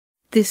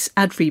This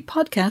ad-free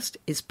podcast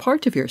is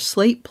part of your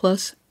Slate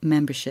Plus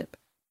membership.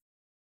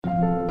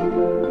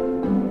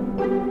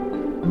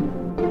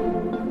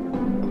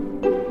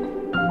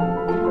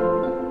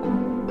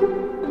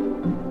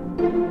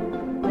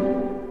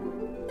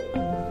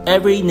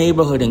 Every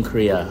neighborhood in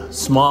Korea,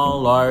 small,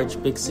 large,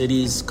 big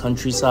cities,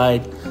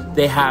 countryside,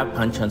 they have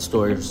banchan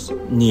stores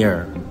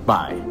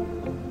nearby.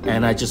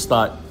 And I just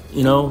thought,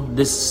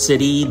 this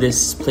city,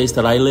 this place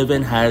that I live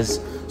in has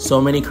so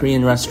many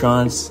Korean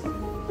restaurants.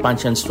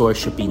 Banchan store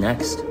should be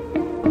next.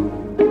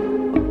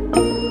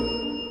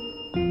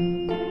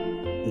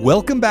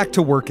 Welcome back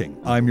to Working.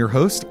 I'm your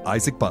host,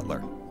 Isaac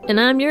Butler. And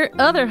I'm your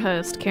other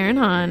host, Karen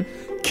Hahn.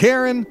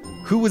 Karen,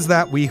 who was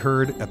that we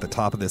heard at the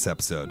top of this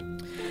episode?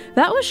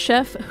 That was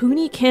Chef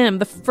Hooni Kim,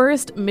 the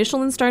first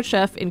Michelin-starred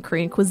chef in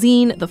Korean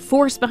cuisine, the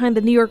force behind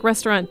the New York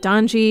restaurant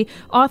Danji,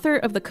 author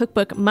of the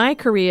cookbook My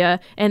Korea,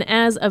 and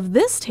as of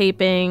this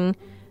taping,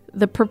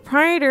 the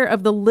proprietor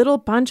of the Little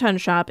Banchan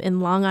Shop in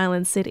Long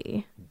Island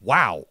City.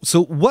 Wow.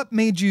 So what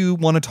made you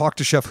want to talk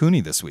to Chef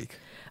Hooni this week?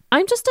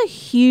 I'm just a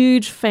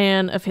huge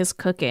fan of his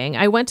cooking.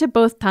 I went to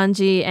both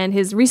Danji and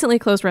his recently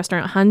closed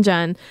restaurant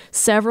Hanjan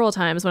several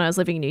times when I was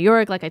living in New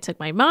York. Like I took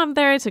my mom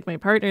there, I took my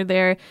partner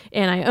there,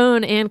 and I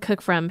own and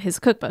cook from his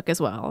cookbook as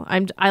well.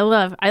 I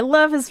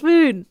love his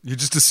food. You're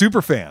just a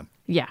super fan.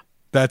 Yeah.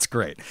 That's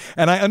great.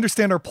 And I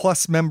understand our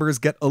Plus members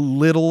get a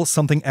little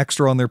something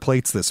extra on their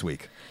plates this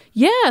week.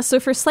 Yeah, so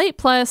for Slate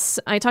Plus,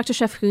 I talked to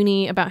Chef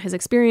Hooni about his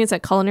experience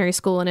at culinary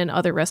school and in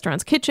other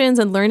restaurants' kitchens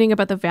and learning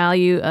about the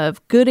value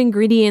of good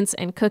ingredients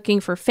and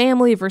cooking for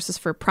family versus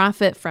for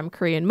profit from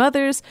Korean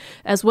mothers,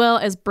 as well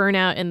as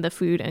burnout in the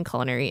food and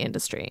culinary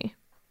industry.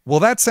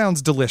 Well, that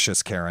sounds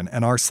delicious, Karen,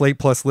 and our Slate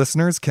Plus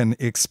listeners can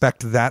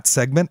expect that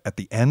segment at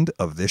the end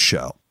of this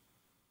show.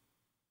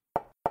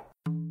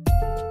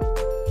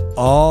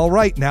 All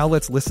right, now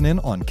let's listen in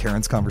on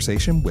Karen's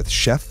conversation with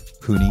Chef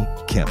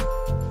Hooni Kim.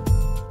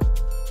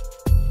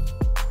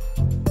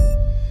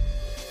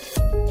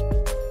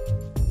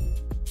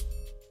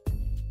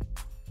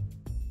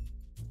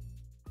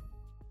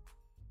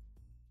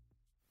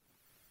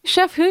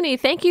 Chef Hooni,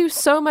 thank you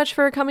so much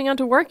for coming on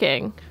to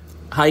Working.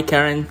 Hi,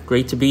 Karen.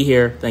 Great to be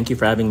here. Thank you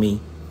for having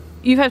me.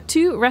 You have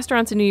two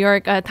restaurants in New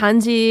York,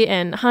 Danji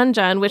and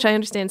Hanjan, which I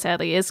understand,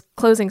 sadly, is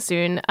closing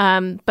soon.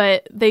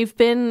 But they've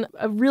been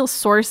a real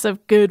source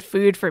of good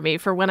food for me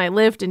for when I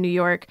lived in New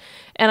York.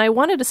 And I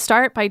wanted to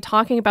start by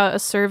talking about a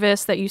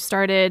service that you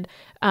started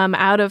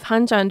out of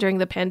Hanjan during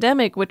the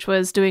pandemic, which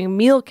was doing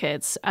meal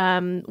kits.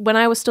 When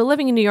I was still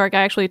living in New York,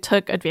 I actually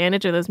took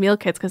advantage of those meal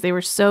kits because they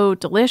were so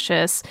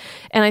delicious.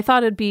 And I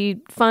thought it'd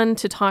be fun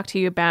to talk to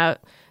you about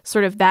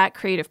sort of that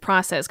creative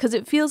process, because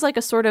it feels like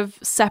a sort of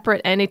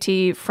separate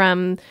entity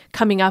from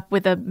coming up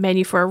with a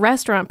menu for a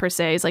restaurant per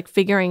se. Is like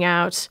figuring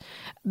out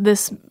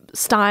this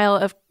style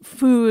of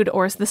food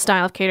or the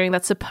style of catering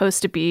that's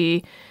supposed to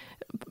be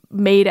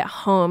made at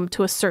home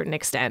to a certain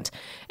extent.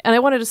 And I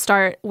wanted to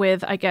start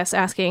with, I guess,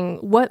 asking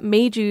what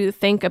made you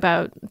think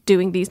about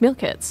doing these meal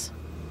kits?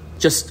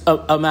 Just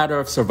a matter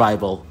of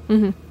survival.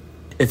 Mm-hmm.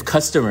 If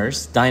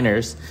customers,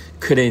 diners,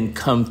 couldn't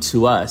come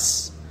to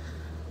us,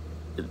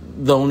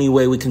 the only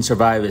way we can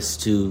survive is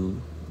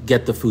to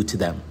get the food to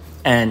them.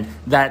 And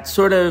that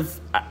sort of,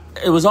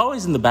 it was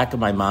always in the back of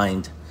my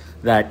mind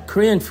that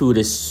Korean food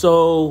is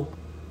so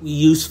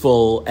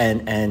useful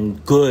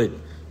and good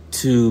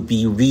to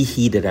be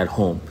reheated at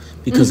home.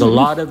 Because a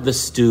lot of the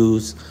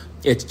stews,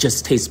 it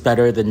just tastes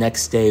better the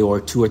next day or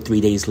 2 or 3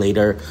 days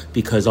later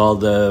because all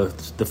the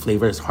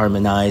flavors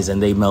harmonize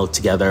and they melt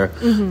together.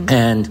 Mm-hmm.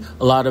 And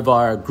a lot of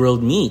our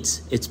grilled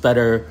meats, it's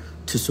better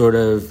to sort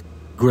of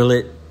grill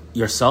it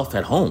yourself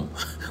at home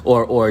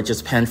or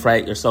just pan fry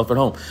it yourself at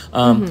home.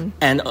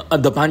 And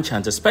the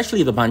banchans,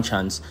 especially the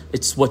banchans,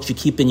 it's what you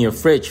keep in your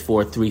fridge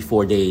for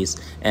 3-4 days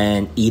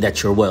and eat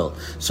at your will.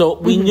 So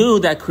we knew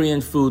that Korean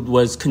food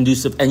was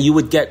conducive and you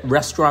would get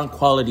restaurant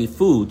quality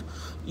food.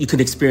 You could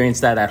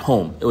experience that at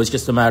home. It was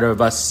just a matter of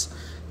us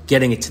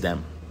getting it to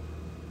them.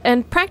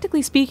 And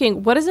practically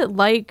speaking, what is it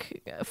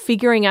like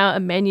figuring out a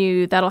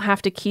menu that'll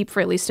have to keep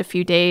for at least a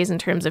few days in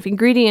terms of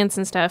ingredients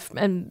and stuff,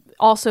 and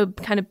also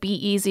kind of be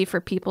easy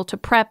for people to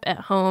prep at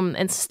home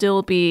and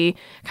still be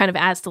kind of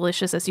as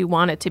delicious as you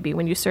want it to be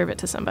when you serve it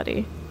to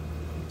somebody?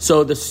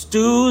 So the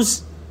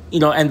stews,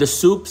 and the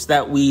soups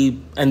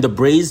and the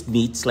braised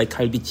meats like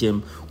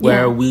galbichim,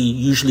 where we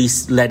usually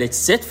let it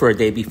sit for a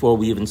day before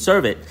we even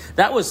serve it,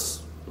 that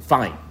was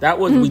fine. That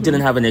was we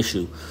didn't have an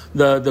issue.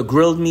 The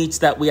grilled meats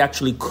that we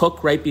actually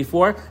cook right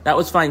before, that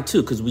was fine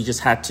too, because we just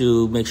had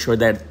to make sure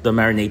that the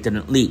marinade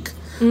didn't leak.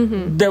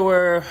 There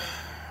were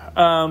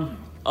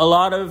a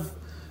lot of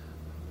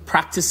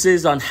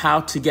practices on how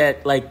to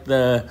get like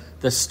the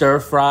stir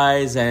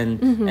fries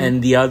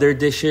and the other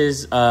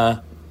dishes,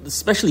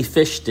 especially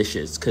fish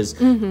dishes, because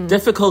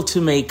difficult to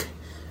make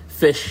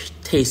fish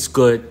taste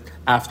good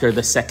after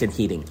the second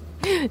heating.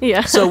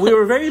 Yeah. So we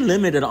were very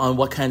limited on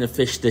what kind of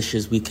fish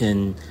dishes we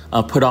can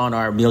put on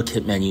our meal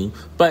kit menu.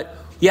 But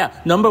yeah,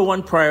 number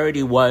one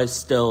priority was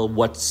still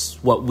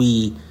what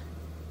we,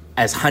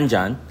 as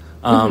Hanjan,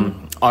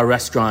 our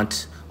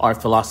restaurant, our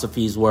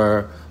philosophies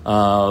were,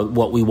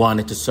 what we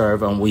wanted to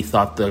serve, and we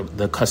thought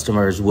the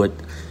customers would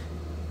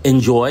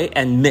enjoy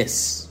and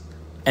miss.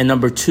 And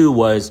number two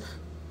was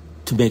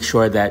to make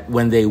sure that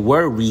when they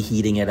were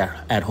reheating it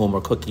at home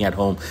or cooking at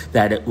home,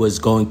 that it was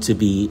going to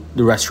be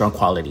the restaurant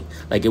quality.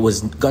 Like, it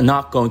was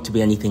not going to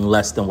be anything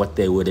less than what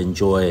they would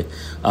enjoy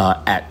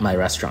at my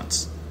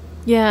restaurants.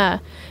 Yeah.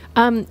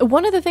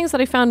 One of the things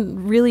that I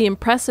found really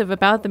impressive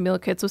about the meal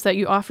kits was that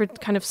you offered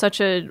kind of such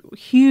a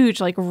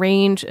huge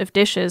range of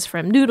dishes,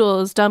 from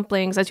noodles,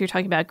 dumplings, as you're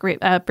talking about,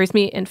 braised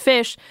meat and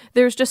fish.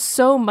 There's just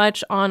so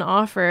much on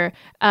offer.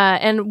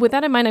 And with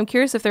that in mind, I'm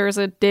curious if there was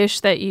a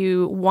dish that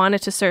you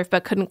wanted to serve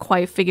but couldn't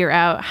quite figure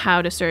out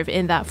how to serve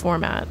in that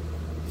format.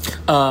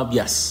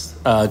 Yes,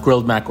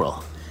 grilled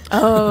mackerel.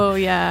 Oh,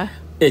 yeah.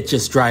 It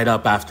just dried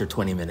up after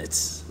 20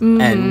 minutes.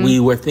 And we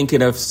were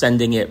thinking of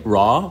sending it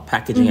raw,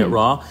 packaging it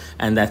raw,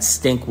 and that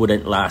stink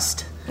wouldn't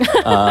last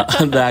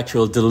the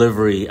actual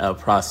delivery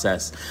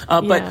process.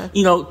 But,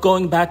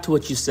 going back to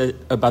what you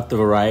said about the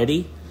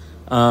variety,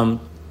 in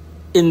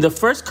the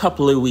first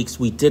couple of weeks,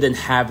 we didn't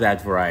have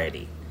that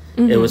variety.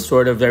 It was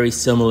sort of very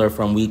similar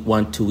from week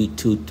 1 to week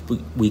 2 to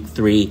week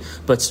 3.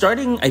 But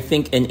starting, I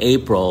think, in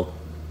April,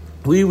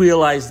 we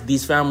realized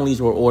these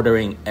families were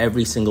ordering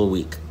every single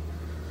week.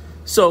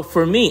 So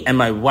for me and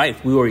my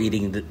wife, we were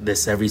eating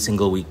this every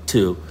single week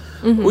too.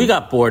 We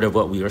got bored of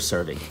what we were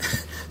serving.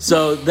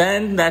 So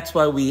then that's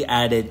why we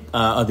added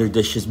other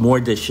dishes,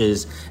 more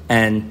dishes.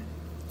 And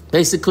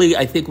basically,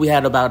 I think we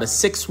had about a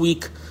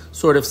 6-week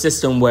sort of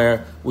system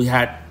where we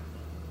had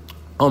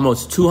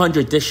almost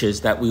 200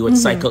 dishes that we would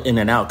cycle in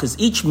and out. Because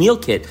each meal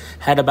kit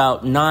had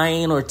about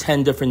 9 or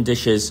 10 different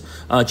dishes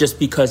just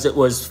because it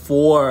was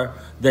for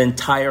the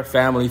entire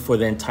family for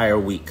the entire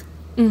week.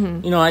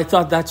 I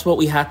thought that's what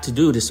we had to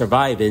do to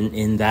survive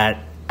in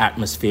that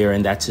atmosphere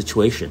and that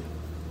situation.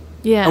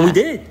 Yeah. And we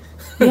did.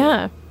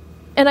 Yeah.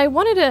 And I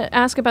wanted to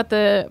ask about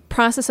the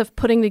process of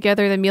putting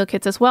together the meal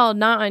kits as well,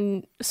 not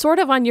on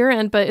your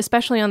end, but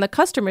especially on the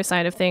customer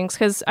side of things.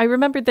 Because I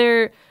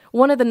remember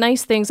one of the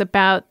nice things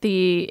about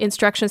the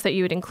instructions that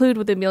you would include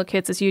with the meal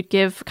kits is you'd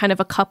give kind of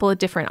a couple of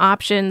different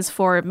options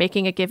for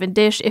making a given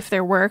dish if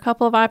there were a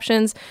couple of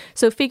options.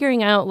 So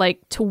figuring out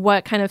to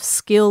what kind of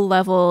skill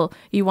level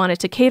you wanted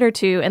to cater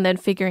to, and then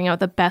figuring out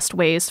the best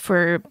ways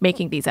for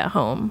making these at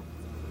home.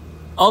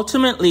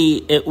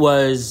 Ultimately, it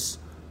was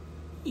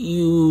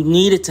you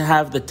needed to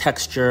have the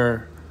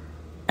texture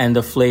and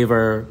the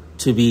flavor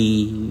to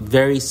be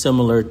very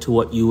similar to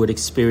what you would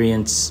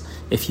experience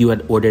if you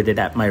had ordered it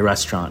at my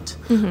restaurant,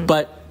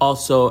 but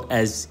also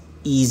as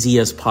easy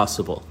as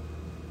possible.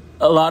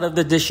 A lot of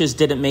the dishes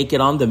didn't make it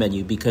on the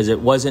menu because I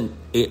wasn't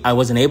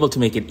able to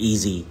make it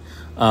easy,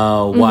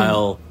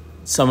 while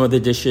some of the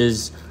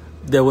dishes,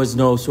 there was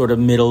no sort of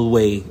middle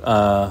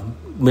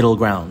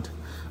ground.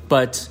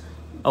 But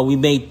we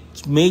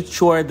made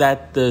sure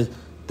that the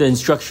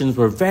instructions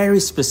were very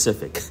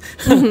specific,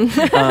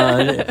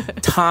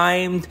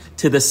 timed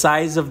to the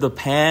size of the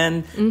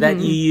pan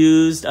that you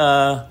used,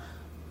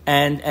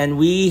 and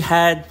we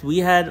had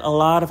a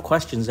lot of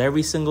questions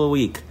every single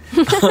week,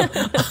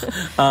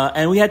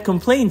 and we had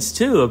complaints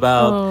too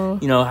about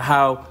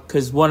how,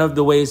 because one of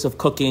the ways of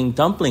cooking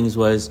dumplings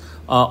was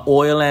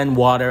oil and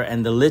water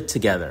and the lid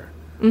together.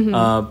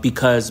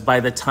 Because by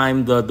the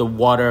time the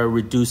water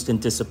reduced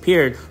and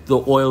disappeared,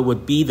 the oil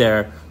would be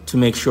there to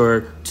make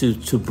sure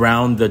to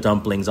brown the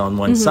dumplings on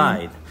one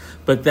side.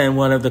 But then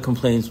one of the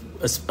complaints,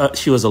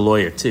 she was a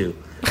lawyer too.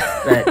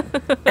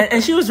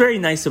 And she was very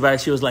nice about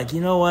it. She was like,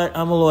 you know what,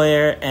 I'm a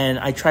lawyer and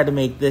I tried to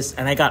make this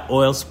and I got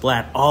oil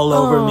splat all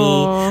over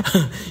me.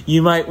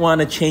 You might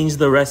want to change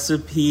the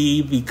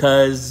recipe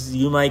because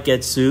you might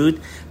get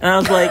sued. And I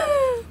was like,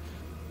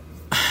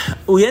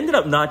 we ended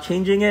up not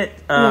changing it.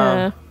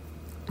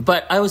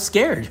 But I was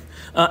scared.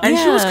 And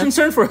she was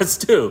concerned for us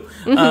too.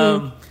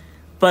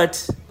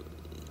 But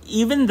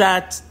even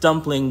that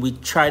dumpling, we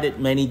tried it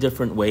many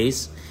different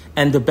ways.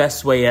 And the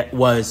best way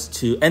was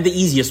and the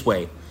easiest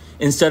way,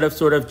 instead of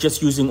sort of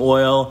just using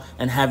oil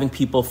and having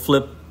people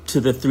flip to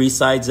the 3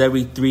 sides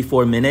every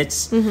 3-4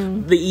 minutes,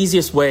 the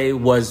easiest way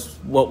was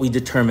what we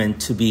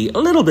determined to be a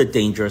little bit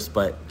dangerous,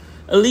 but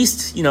at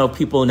least,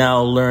 people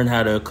now learn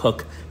how to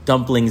cook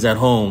dumplings at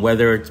home,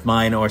 whether it's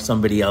mine or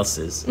somebody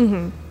else's.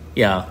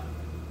 Yeah.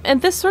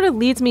 And this sort of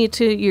leads me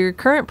to your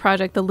current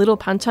project, the Little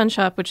Banchan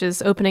Shop, which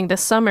is opening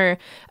this summer.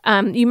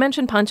 You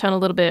mentioned banchan a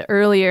little bit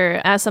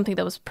earlier as something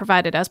that was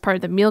provided as part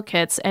of the meal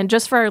kits. And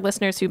just for our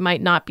listeners who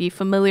might not be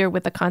familiar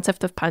with the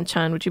concept of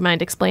banchan, would you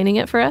mind explaining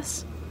it for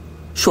us?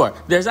 Sure.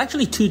 There's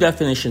actually 2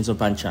 definitions of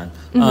banchan.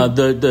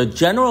 The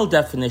general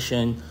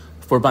definition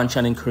for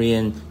banchan in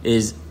Korean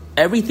is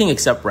everything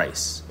except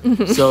rice.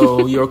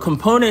 So your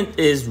component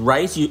is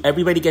rice.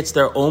 Everybody gets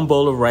their own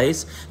bowl of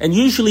rice. And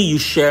usually you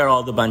share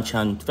all the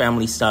banchan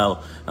family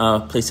style,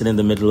 place it in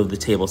the middle of the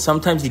table.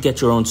 Sometimes you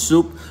get your own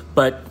soup,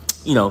 but,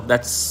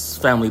 that's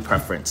family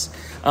preference.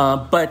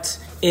 But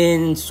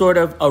in sort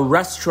of a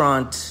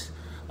restaurant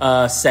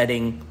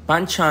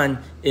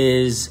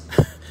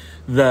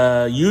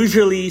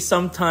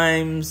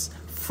sometimes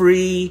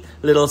free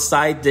little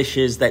side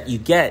dishes that you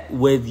get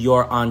with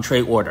your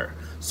entree order.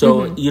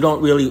 So you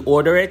don't really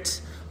order it.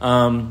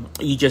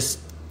 You just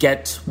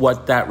get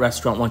what that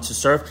restaurant wants to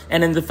serve.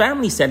 And in the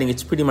family setting,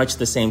 it's pretty much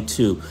the same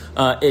too.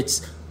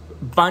 It's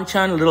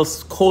banchan, little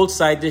cold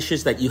side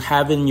dishes that you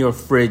have in your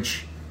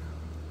fridge.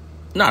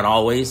 Not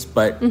always,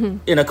 but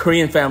in a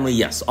Korean family,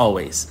 yes,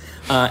 always.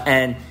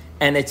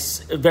 And it's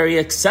very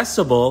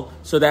accessible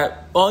so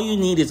that all you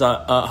need is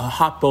a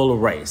hot bowl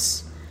of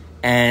rice.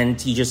 And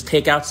you just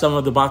take out some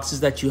of the boxes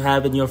that you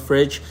have in your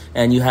fridge,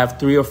 and you have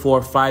 3 or 4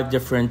 or 5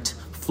 different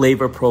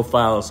flavor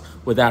profiles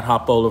with that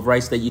hot bowl of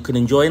rice that you can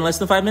enjoy in less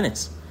than 5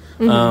 minutes,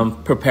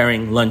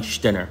 preparing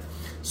lunch, dinner.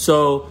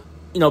 So,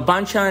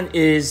 banchan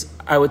is,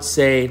 I would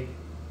say,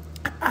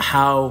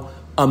 how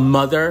a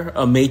mother,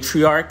 a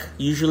matriarch,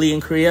 usually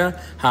in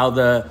Korea, how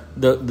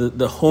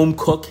the home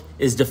cook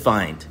is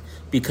defined.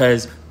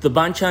 Because the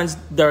banchans,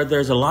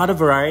 there's a lot of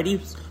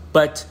varieties,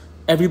 but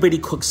everybody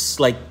cooks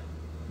like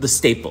the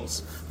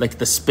staples, like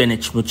the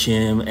spinach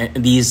muchim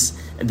and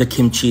the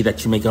kimchi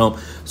that you make at home.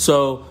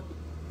 So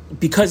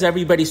because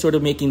everybody's sort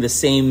of making the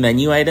same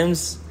menu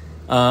items,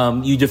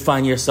 you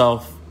define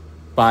yourself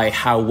by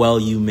how well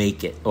you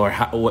make it or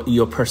what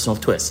your personal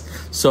twist.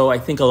 So I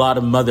think a lot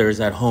of mothers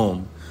at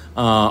home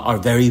are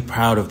very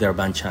proud of their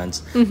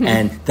banchans.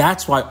 And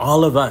that's why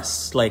all of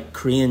us, like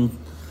Korean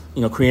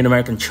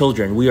American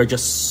children, we are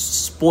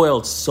just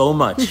spoiled so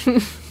much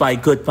by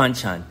good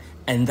banchan.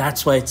 And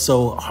that's why it's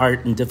so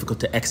hard and difficult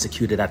to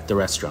execute it at the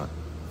restaurant.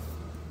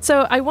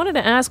 So I wanted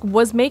to ask,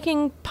 was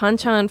making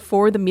banchan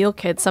for the meal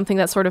kit something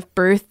that sort of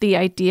birthed the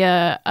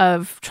idea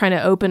of trying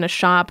to open a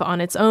shop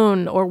on its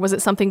own? Or was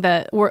it something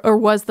that, or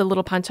was the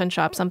little banchan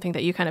shop something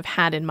that you kind of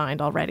had in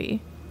mind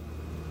already?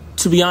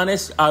 To be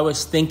honest, I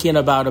was thinking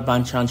about a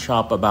banchan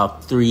shop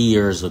about 3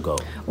 years ago.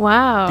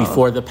 Wow.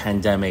 Before the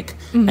pandemic.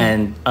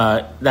 And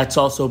that's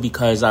also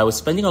because I was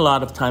spending a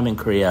lot of time in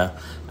Korea,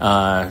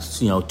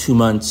 2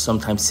 months,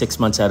 sometimes 6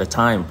 months at a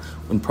time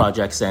when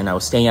projects end. I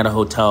was staying at a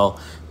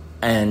hotel,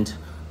 and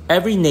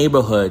every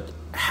neighborhood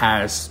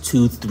has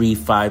 2, 3,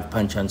 5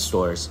 banchan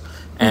stores.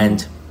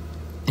 And,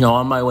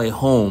 on my way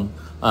home,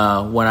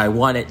 when I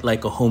wanted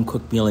like a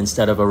home-cooked meal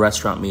instead of a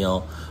restaurant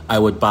meal, I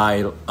would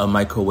buy a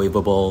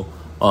microwavable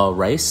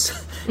rice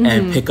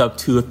and pick up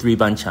 2 or 3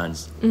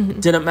 banchans.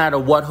 Didn't matter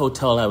what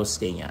hotel I was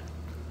staying at.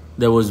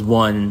 There was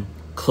one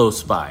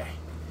close by.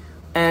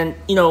 And,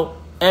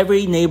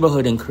 every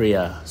neighborhood in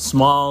Korea,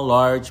 small,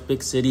 large,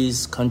 big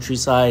cities,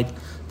 countryside,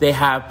 they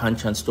have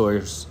banchan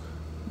stores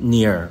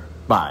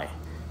nearby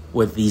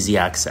with easy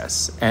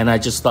access. And I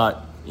just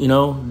thought,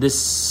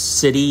 this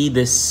city,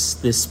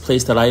 this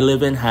place that I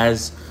live in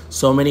has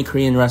so many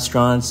Korean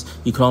restaurants.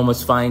 You can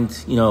almost find,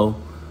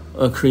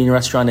 a Korean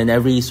restaurant in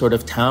every sort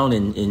of town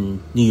in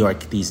New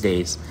York these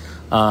days.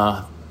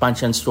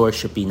 Banchan store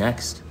should be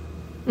next.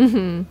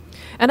 And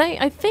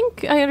I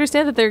think I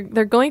understand that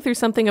they're going through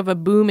something of a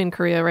boom in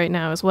Korea right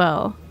now as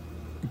well.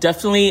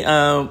 Definitely,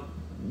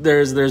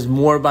 there's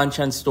more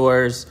banchan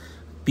stores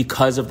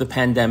because of the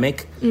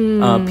pandemic.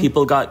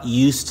 People got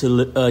used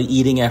to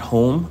eating at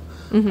home.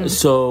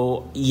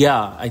 So,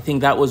 yeah, I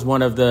think that was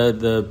one of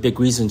the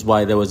big reasons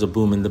why there was a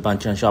boom in the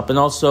banchan shop. And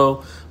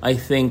also, I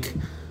think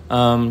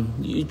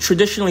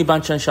traditionally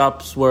banchan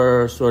shops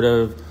were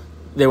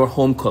they were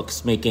home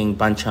cooks making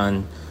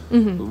banchan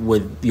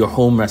with your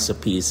home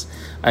recipes.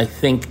 I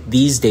think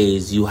these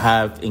days you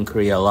have in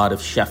Korea a lot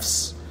of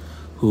chefs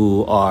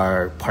who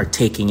are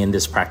partaking in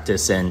this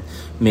practice and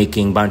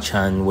making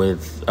banchan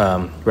with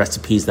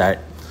recipes that,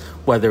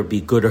 whether it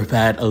be good or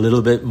bad, a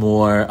little bit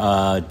more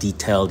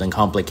detailed and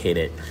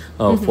complicated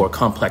for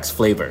complex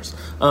flavors.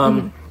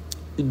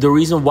 The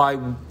reason why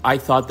I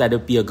thought that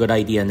it'd be a good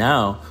idea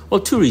now, well,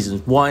 2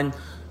 reasons. One,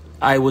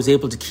 I was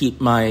able to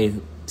keep my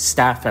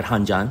staff at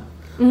Hanjan,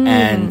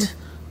 and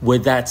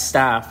with that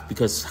staff,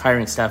 because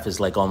hiring staff is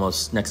like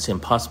almost next to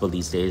impossible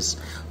these days,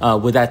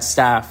 with that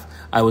staff,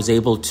 I was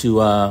able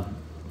to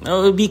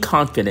be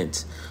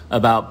confident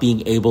about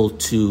being able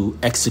to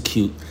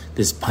execute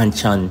this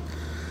banchan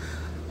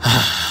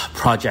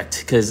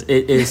project, because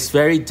it is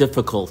very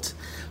difficult,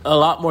 a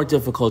lot more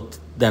difficult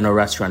than a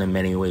restaurant in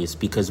many ways,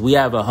 because we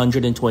have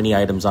 120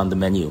 items on the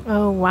menu.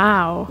 Oh,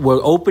 wow.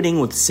 We're opening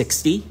with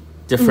 60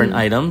 different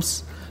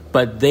items,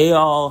 but they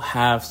all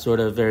have sort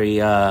of very,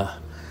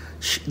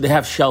 they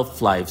have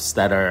shelf lives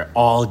that are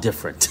all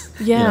different.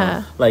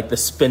 Yeah. Like the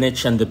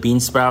spinach and the bean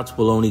sprouts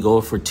will only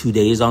go for 2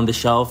 days on the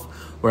shelf,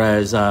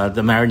 whereas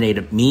the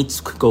marinated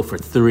meats could go for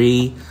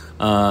 3.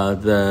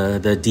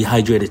 The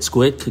dehydrated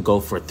squid could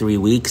go for 3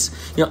 weeks.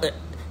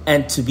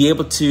 And to be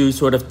able to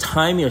sort of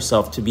time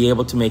yourself, to be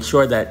able to make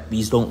sure that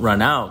these don't run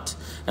out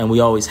and we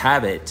always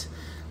have it,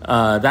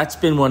 that's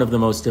been one of the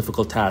most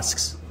difficult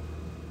tasks.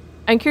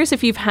 I'm curious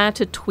if you've had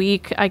to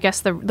tweak, I guess,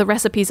 the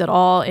recipes at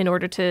all in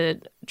order to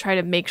try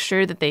to make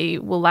sure that they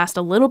will last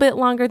a little bit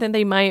longer than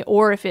they might,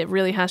 or if it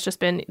really has just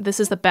been,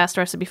 this is the best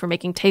recipe for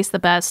making taste the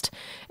best,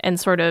 and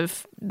sort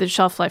of the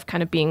shelf life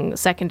kind of being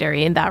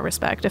secondary in that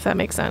respect, if that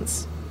makes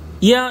sense.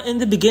 Yeah, in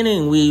the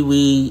beginning,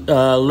 we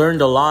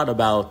learned a lot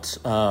about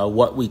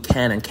what we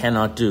can and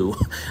cannot do.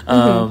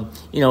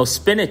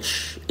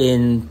 Spinach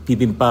in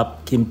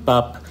bibimbap,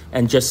 kimbap,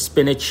 and just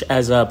spinach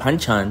as a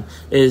banchan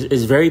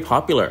is very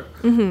popular.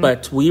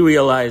 But we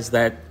realized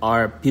that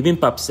our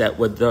bibimbap set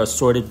with the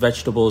assorted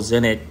vegetables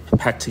in it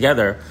packed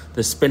together,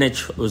 the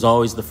spinach was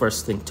always the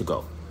first thing to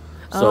go.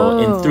 So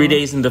in 3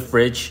 days in the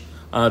fridge,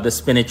 the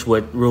spinach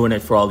would ruin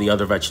it for all the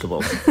other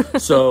vegetables.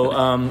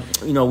 So,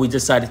 we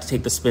decided to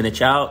take the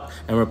spinach out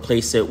and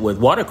replace it with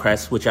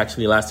watercress, which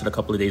actually lasted a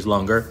couple of days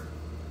longer.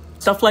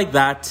 Stuff like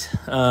that.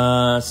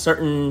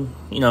 Certain,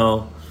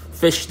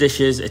 fish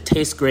dishes, it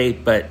tastes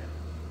great, but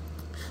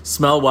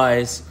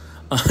smell-wise,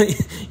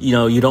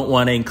 you don't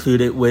want to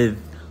include it with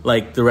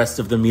like the rest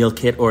of the meal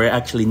kit or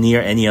actually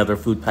near any other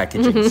food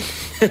packaging.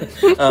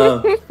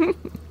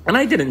 And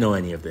I didn't know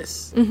any of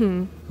this.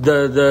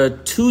 The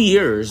 2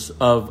 years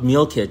of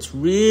meal kits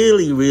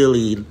really,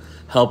 really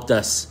helped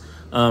us.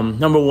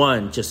 Number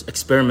one, just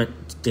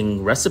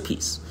experimenting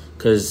recipes.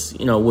 Because,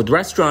 with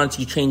restaurants,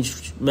 you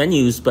change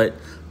menus, but,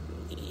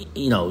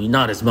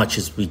 not as much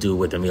as we do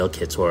with the meal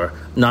kits or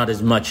not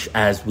as much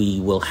as we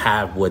will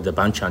have with the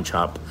banchan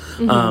shop.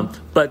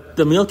 But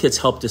the meal kits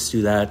helped us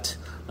do that,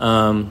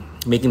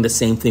 making the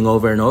same thing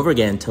over and over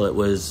again until it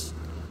was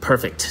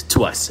perfect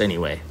to us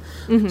anyway.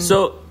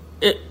 So,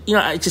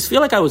 I just feel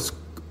like I was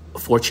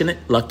fortunate,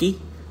 lucky.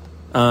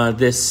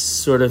 This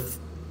sort of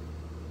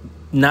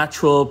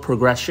natural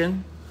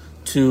progression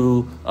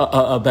to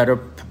a better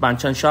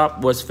banchan shop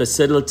was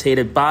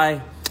facilitated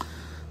by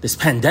this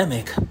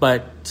pandemic,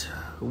 but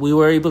we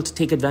were able to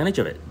take advantage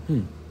of it.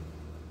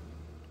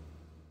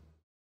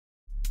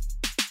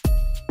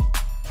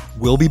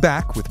 We'll be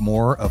back with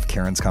more of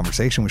Karen's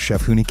conversation with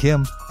Chef Hooni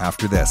Kim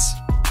after this.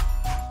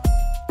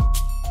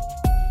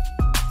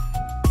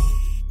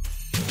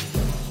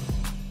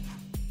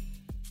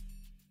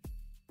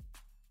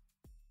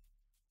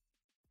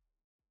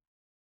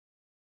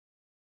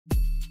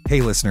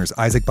 Hey listeners,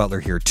 Isaac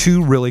Butler here.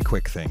 2 really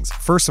quick things.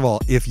 First of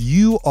all, if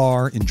you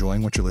are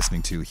enjoying what you're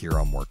listening to here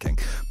on Working,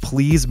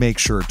 please make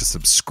sure to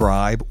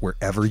subscribe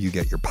wherever you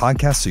get your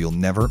podcast so you'll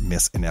never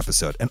miss an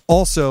episode. And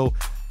also,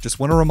 just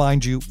want to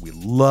remind you, we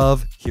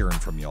love hearing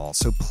from y'all.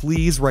 So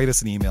please write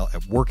us an email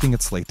at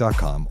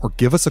working@slate.com or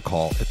give us a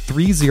call at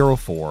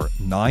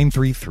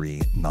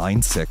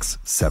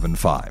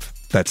 304-933-9675.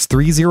 That's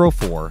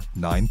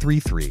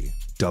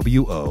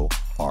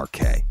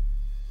 304-933-WORK.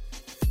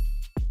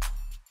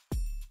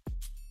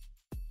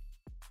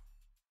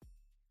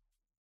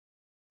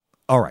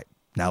 All right,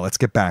 now let's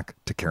get back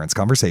to Karen's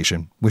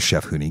conversation with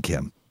Chef Hooni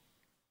Kim.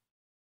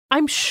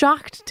 I'm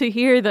shocked to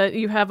hear that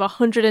you have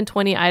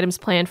 120 items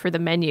planned for the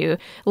menu,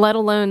 let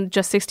alone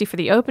just 60 for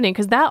the opening,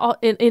 because that all,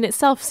 in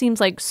itself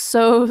seems like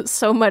so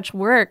much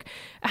work.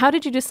 How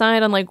did you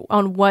decide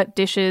on what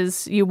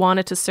dishes you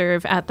wanted to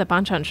serve at the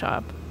banchan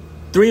shop?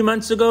 3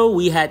 months ago,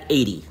 we had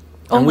 80.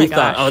 And we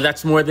thought,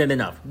 that's more than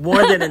enough.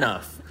 More than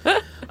enough.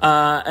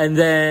 And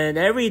then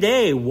every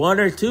day, 1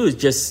 or 2 is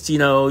just,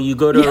 you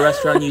go to a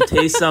restaurant, you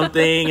taste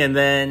something, and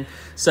then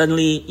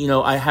suddenly,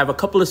 I have a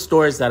couple of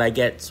stores that I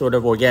get sort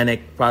of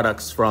organic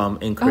products from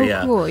in Korea.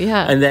 Oh, cool,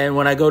 yeah. And then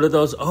when I go to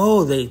those,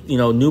 they,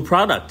 new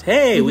product.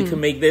 Hey, we can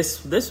make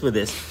this with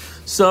this.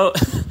 So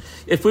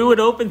if we would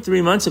open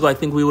 3 months ago, I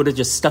think we would have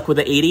just stuck with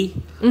the 80.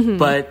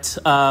 But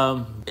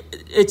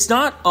it's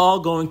not all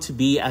going to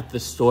be at the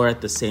store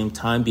at the same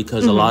time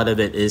because a lot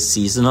of it is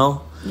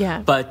seasonal.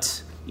 Yeah.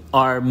 But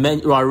our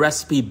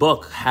recipe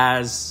book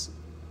has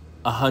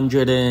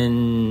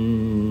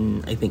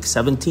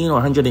 117 or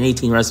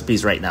 118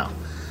 recipes right now.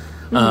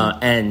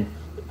 And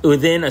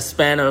within a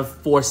span of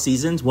 4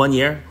 seasons, 1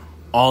 year,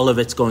 all of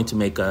it's going to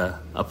make a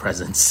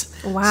presence.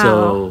 Wow.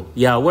 So,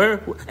 yeah,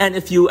 and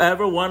if you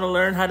ever want to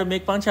learn how to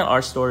make banchan,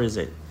 our store is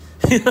it.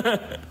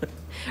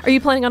 Are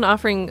you planning on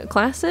offering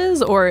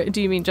classes, or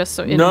do you mean just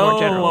in a more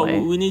general way?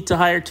 No, we need to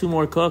hire 2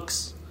 more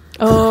cooks.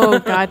 Oh,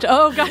 gotcha.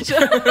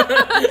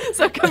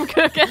 So come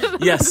cook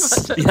it.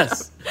 Yes.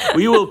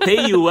 We will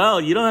pay you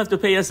well. You don't have to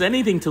pay us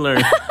anything to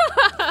learn.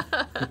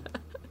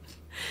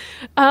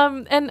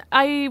 And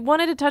I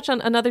wanted to touch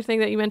on another thing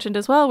that you mentioned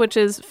as well, which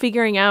is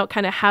figuring out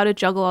kind of how to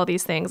juggle all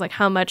these things, like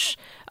how much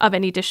of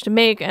any dish to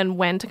make and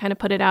when to kind of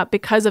put it out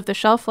because of the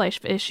shelf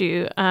life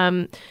issue.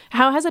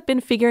 How has it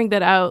been figuring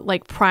that out,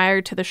 like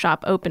prior to the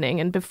shop opening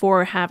and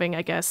before having,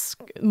 I guess,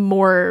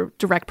 more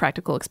direct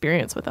practical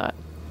experience with that?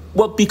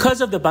 Well,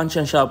 because of the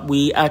banchan shop,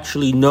 we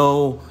actually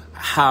know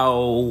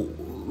how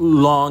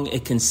long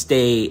it can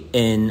stay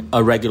in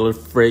a regular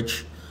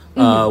fridge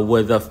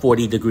with a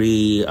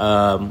 40-degree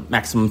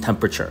maximum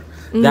temperature.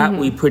 That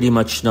we pretty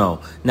much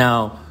know.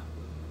 Now,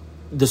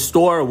 the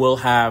store will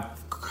have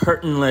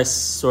curtainless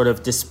sort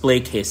of display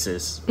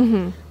cases,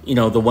 the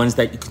ones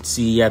that you can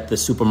see at the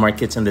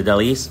supermarkets and the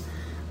delis.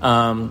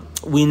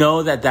 We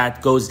know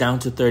that goes down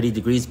to 30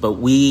 degrees, but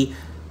we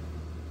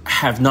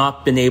have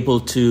not been able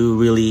to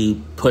really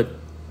put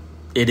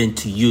it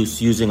into use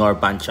using our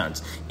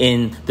banchans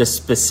in the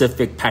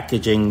specific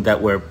packaging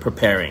that we're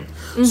preparing.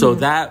 So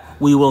that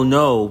we will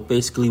know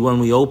basically when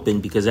we open,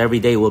 because every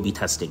day we'll be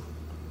testing.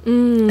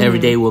 Every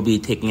day we'll be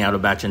taking out a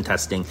batch and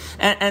testing.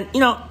 And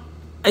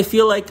I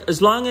feel like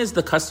as long as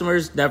the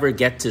customers never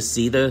get to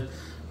see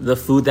the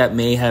food that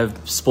may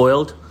have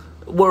spoiled,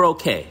 we're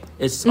okay.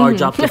 It's our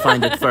job to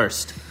find it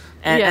first.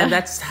 And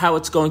that's how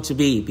it's going to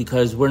be,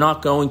 because we're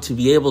not going to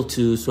be able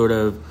to sort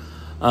of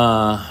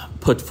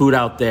put food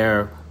out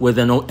there with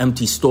an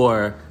empty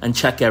store and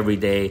check every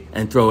day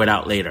and throw it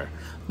out later.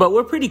 But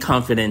we're pretty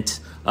confident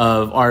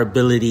of our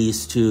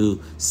abilities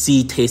to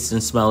see, taste,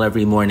 and smell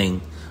every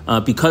morning.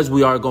 Because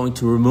we are going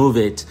to remove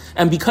it.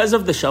 And because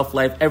of the shelf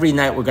life, every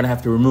night we're going to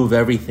have to remove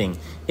everything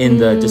in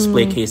the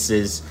display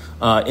cases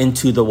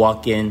into the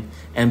walk-in.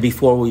 And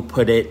before we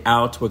put it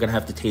out, we're going to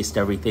have to taste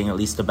everything, at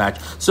least a batch.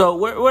 So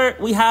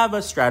we have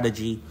a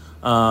strategy.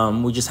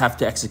 We just have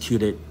to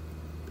execute it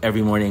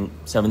every morning,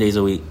 7 days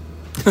a week.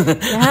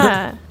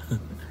 Yeah.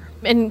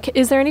 And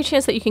is there any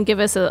chance that you can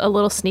give us a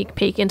little sneak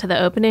peek into the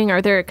opening?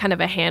 Are there kind of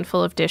a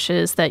handful of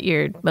dishes that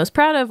you're most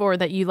proud of or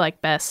that you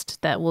like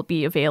best that will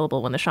be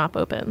available when the shop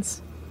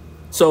opens?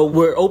 So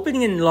we're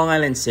opening in Long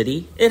Island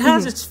City. It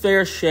has its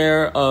fair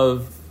share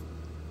of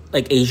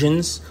like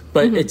Asians,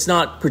 but it's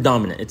not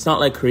predominant. It's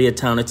not like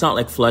Koreatown. It's not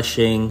like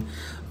Flushing.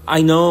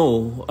 I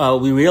know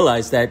we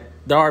realize that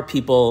there are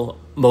people,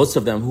 most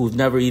of them, who've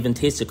never even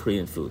tasted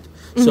Korean food.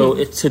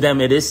 So to them,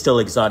 it is still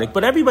exotic.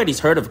 But everybody's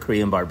heard of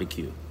Korean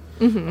barbecue.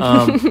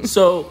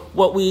 So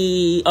what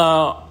we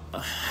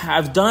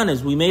have done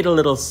is we made a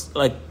little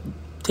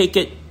take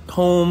it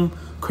home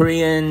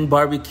Korean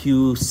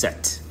barbecue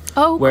set.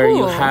 Oh, where cool.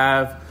 you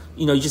have,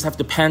 you just have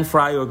to pan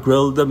fry or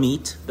grill the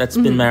meat that's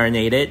been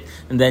marinated,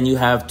 and then you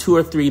have 2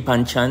 or 3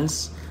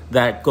 banchans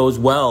that goes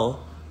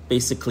well.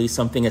 Basically,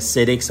 something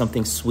acidic,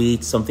 something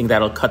sweet, something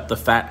that'll cut the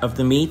fat of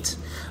the meat.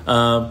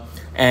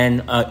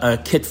 And a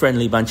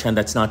kid-friendly banchan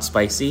that's not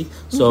spicy.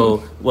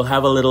 So we'll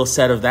have a little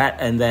set of that,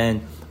 and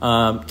then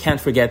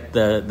can't forget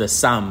the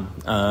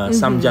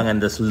samjang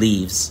and the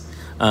leaves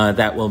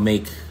that will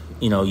make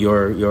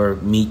your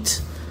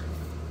meat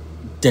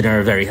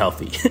dinner very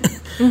healthy.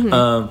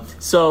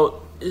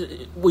 So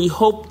we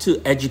hope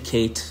to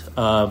educate,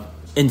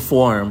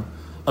 inform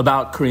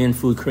about Korean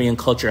food, Korean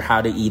culture,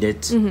 how to eat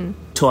it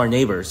to our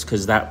neighbors,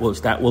 because that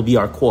will be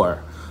our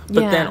core.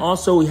 But then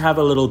also we have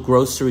a little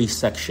grocery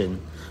section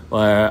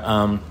where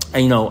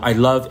I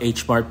love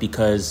H Mart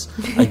because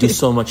I do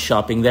so much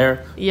shopping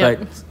there. But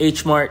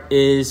H Mart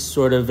is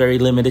sort of very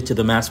limited to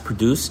the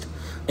mass-produced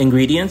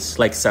ingredients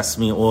like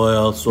sesame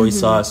oil, soy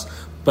sauce.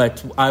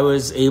 But I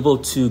was able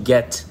to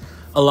get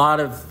a lot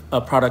of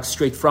products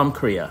straight from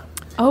Korea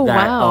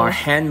that are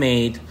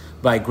handmade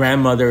by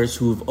grandmothers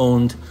who've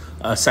owned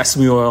a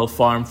sesame oil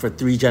farm for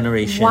 3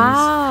 generations.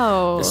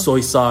 Wow.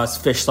 Soy sauce,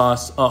 fish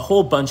sauce, a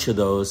whole bunch of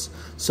those.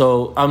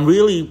 So I'm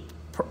really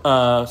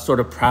sort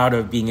of proud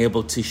of being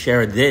able to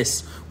share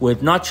this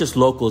with not just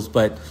locals,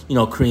 but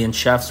Korean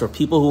chefs or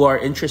people who are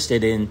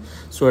interested in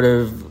sort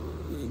of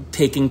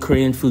taking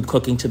Korean food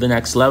cooking to the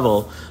next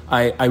level.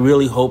 I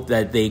really hope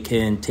that they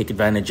can take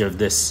advantage of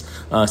this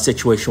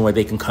situation where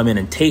they can come in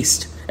and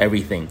taste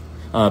everything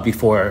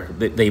before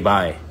they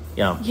buy.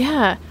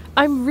 Yeah,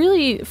 I'm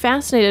really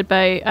fascinated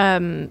by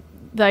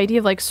the idea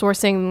of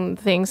sourcing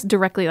things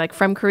directly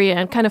from Korea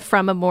and kind of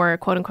from a more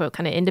quote unquote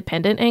kind of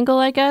independent angle,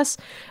 I guess.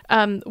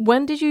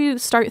 When did you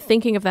start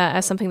thinking of that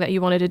as something that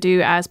you wanted to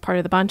do as part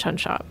of the banchan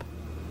shop?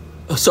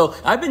 So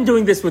I've been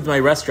doing this with my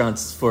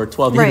restaurants for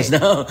 12 years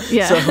now.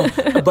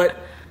 Yeah. But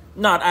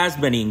not as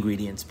many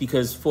ingredients,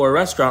 because for a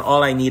restaurant,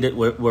 all I needed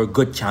were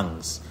good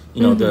changs. The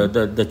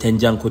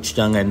doenjang,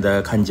 gochujang, and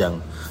the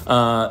kanjang.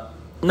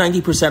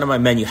 90% of my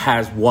menu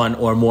has one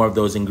or more of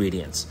those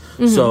ingredients.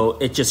 So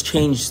it just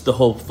changed the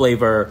whole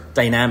flavor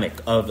dynamic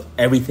of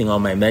everything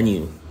on my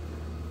menu.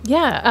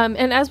 Yeah,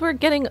 and as we're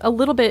getting a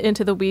little bit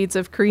into the weeds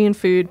of Korean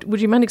food,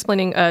 would you mind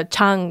explaining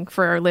chang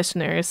for our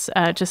listeners,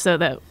 just so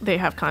that they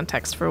have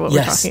context for what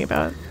we're talking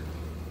about?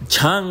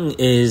 Chang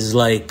is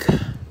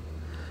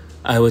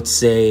I would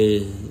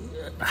say,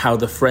 how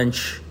the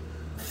French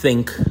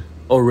think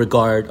or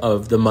regard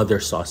of the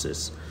mother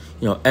sauces.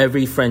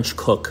 Every French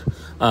cook,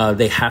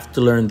 they have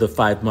to learn the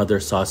 5 mother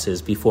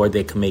sauces before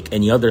they can make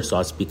any other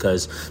sauce,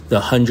 because the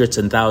hundreds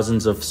and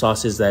thousands of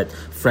sauces that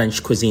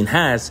French cuisine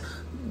has,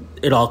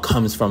 it all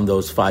comes from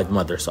those 5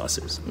 mother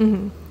sauces.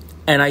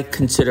 And I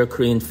consider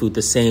Korean food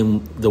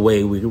the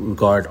way we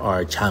regard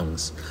our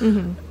changs.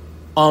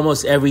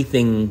 Almost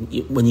everything,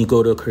 when you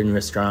go to a Korean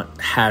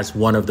restaurant, has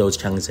one of those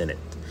changs in it.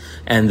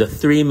 And the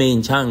 3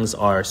 main changs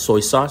are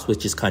soy sauce,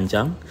 which is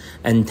kanjang,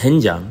 and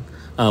doenjang,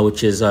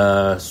 which is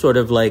sort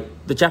of like,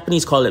 the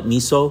Japanese call it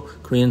miso,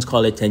 Koreans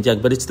call it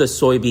doenjang, but it's the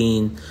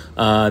soybean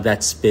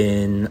that's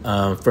been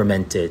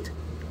fermented.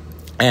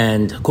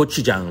 And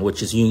gochujang,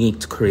 which is unique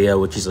to Korea,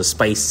 which is a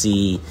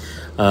spicy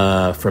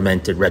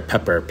fermented red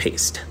pepper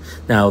paste.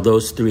 Now,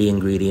 those 3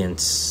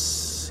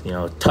 ingredients,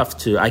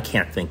 I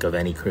can't think of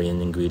any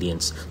Korean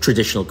ingredients,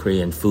 traditional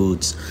Korean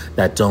foods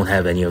that don't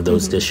have any of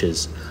those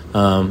dishes.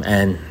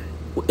 And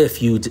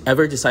if you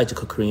ever decide to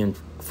cook Korean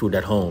food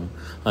at home,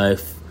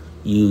 if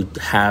you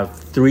have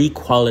 3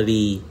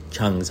 quality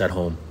changs at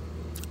home,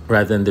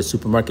 rather than the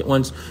supermarket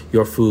ones,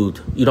 your food,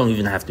 you don't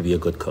even have to be a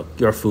good cook.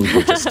 Your food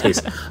will just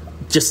taste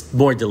just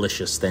more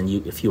delicious than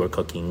if you were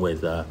cooking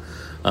with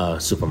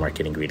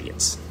supermarket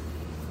ingredients.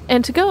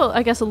 And to go,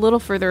 I guess, a little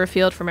further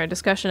afield from our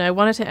discussion, I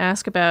wanted to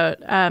ask about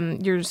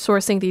your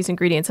sourcing these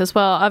ingredients as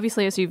well.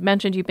 Obviously, as you've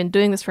mentioned, you've been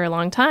doing this for a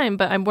long time,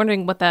 but I'm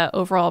wondering what that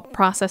overall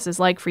process is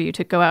like for you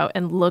to go out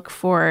and look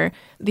for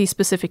these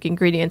specific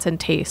ingredients and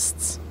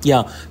tastes.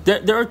 Yeah,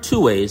 there are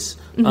two ways,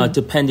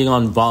 depending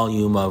on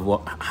volume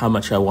of how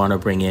much I want to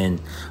bring in.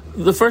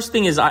 The first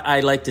thing is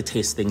I like to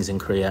taste things in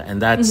Korea, and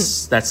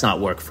that's not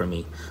work for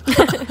me.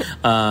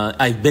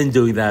 I've been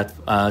doing that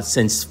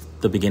since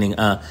the beginning.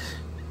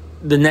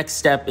 The next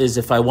step is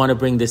if I want to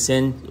bring this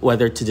in,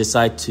 whether to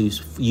decide to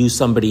use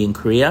somebody in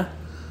Korea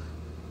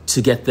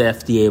to get the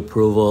FDA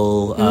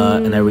approval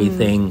and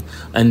everything.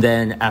 And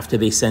then after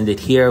they send it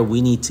here,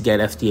 we need to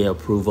get FDA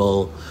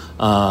approval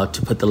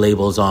to put the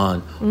labels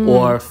on,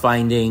 or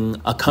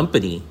finding a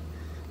company,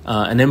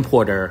 an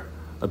importer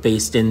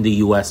based in the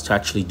U.S. to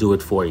actually do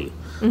it for you.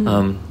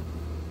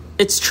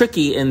 It's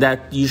tricky in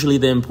that usually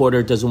the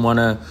importer doesn't want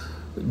to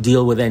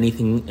deal with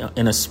anything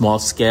in a small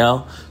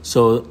scale.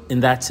 So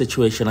in that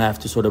situation, I have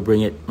to sort of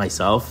bring it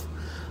myself.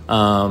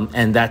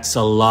 And that's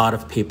a lot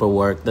of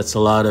paperwork. That's a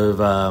lot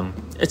of,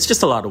 it's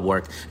just a lot of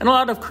work. And a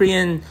lot of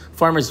Korean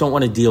farmers don't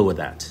want to deal with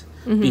that.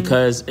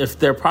 Because if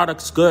their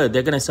product's good,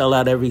 they're going to sell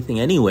out everything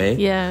anyway.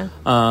 Yeah.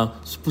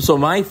 So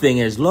my thing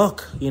is,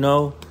 look,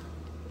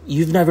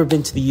 you've never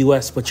been to the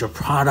U.S., but your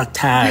product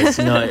has.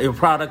 Your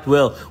product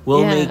will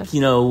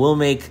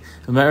make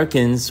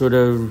Americans sort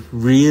of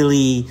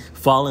really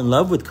fall in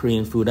love with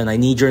Korean food, and I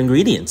need your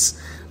ingredients.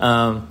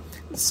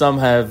 Some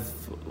have,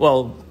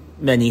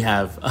 many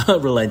have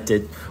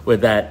relented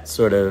with that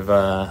sort of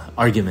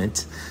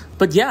argument.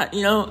 But yeah,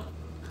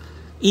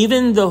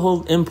 even the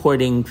whole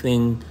importing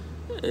thing,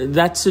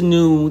 that's a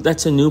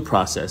new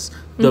process.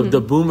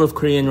 The boom of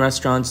Korean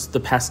restaurants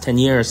the past 10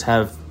 years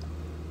have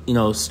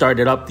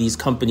started up these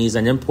companies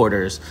and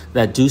importers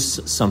that do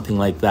something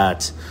like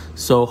that.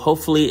 So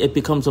hopefully it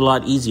becomes a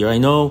lot easier. I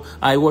know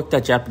I worked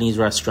at Japanese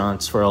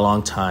restaurants for a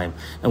long time,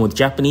 and with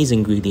Japanese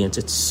ingredients,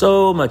 it's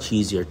so much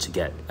easier to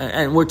get.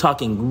 And we're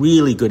talking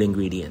really good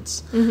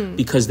ingredients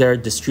because there are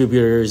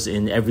distributors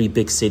in every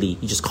big city.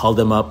 You just call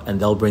them up and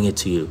they'll bring it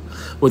to you.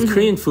 With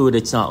Korean food,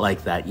 it's not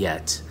like that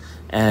yet.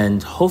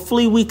 And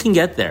hopefully we can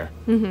get there.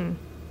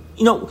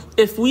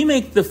 If we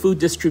make the food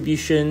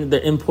distribution,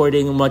 the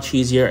importing much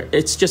easier,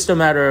 it's just a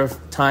matter of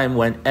time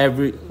when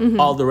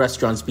all the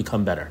restaurants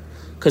become better.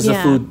 Because the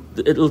food,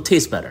 it'll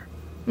taste better.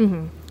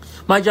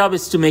 My job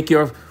is to make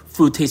your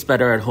food taste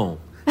better at home.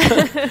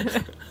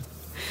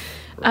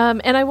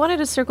 And I wanted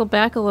to circle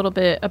back a little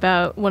bit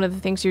about one of the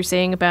things you're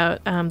saying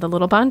about the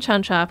little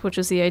banchan shop, which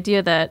is the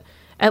idea that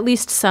at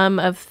least some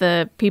of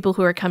the people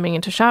who are coming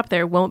in to shop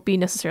there won't be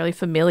necessarily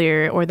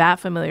familiar or that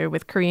familiar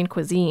with Korean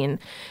cuisine.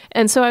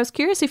 And so I was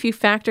curious if you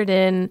factored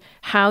in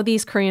how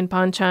these Korean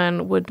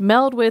banchan would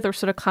meld with or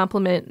sort of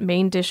complement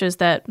main dishes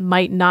that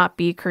might not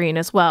be Korean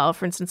as well.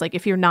 For instance, like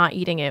if you're not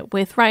eating it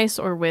with rice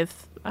or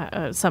with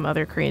some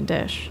other Korean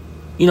dish.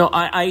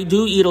 I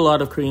do eat a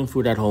lot of Korean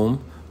food at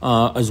home,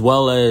 as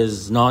well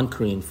as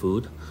non-Korean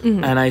food.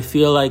 And I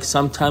feel like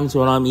sometimes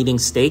when I'm eating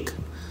steak,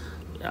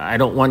 I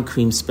don't want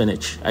cream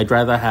spinach. I'd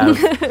rather have,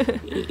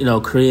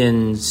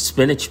 Korean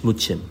spinach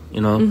muchim,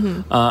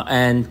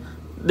 and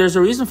there's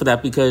a reason for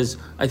that because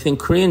I think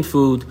Korean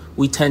food,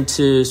 we tend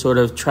to sort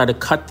of try to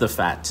cut the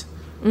fat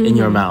in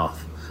your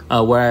mouth.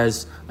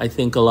 Whereas I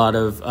think a lot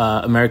of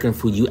American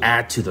food, you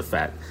add to the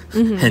fat,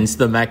 hence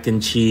the mac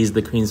and cheese,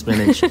 the cream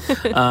spinach.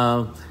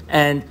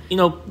 And,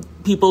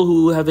 people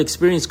who have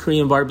experienced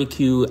Korean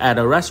barbecue at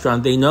a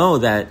restaurant, they know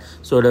that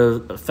sort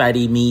of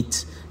fatty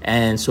meat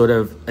and sort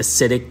of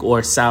acidic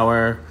or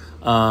sour,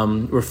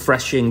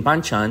 refreshing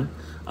banchan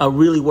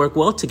really work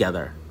well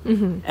together.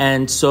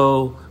 And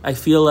so I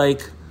feel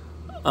like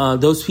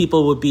those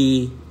people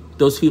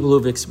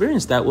who've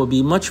experienced that will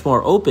be much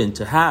more open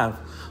to have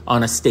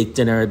on a steak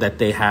dinner that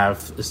they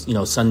have,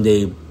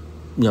 Sunday,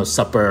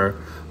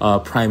 supper,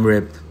 prime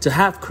rib, to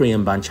have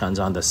Korean banchans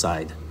on the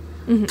side.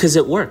 Because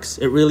it works.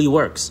 It really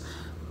works.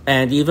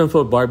 And even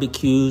for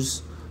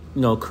barbecues,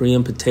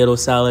 Korean potato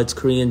salads,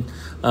 Korean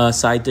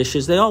side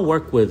dishes, they all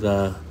work with,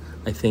 I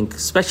think,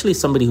 especially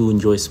somebody who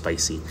enjoys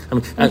spicy. I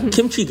mean,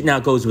 kimchi now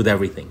goes with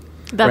everything.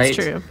 That's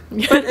right? true.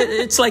 But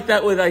it's like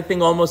that with, I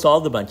think, almost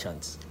all the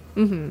banchans.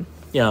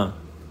 Yeah.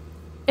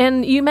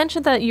 And you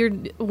mentioned that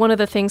one of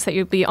the things that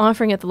you'd be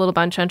offering at the Little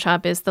Banchan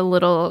Shop is the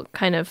little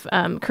kind of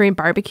Korean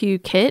barbecue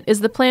kit.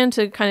 Is the plan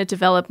to kind of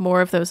develop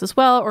more of those as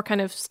well, or kind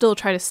of still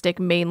try to stick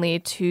mainly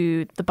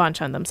to the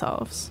banchan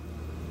themselves?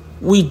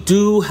 We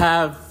do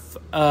have,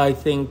 I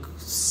think,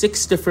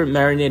 6 different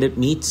marinated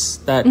meats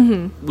that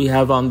we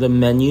have on the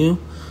menu,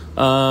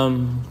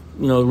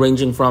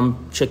 ranging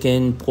from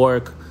chicken,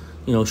 pork,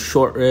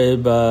 short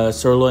rib,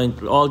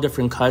 sirloin, all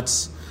different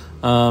cuts.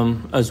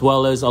 As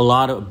well as a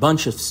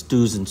bunch of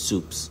stews and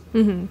soups.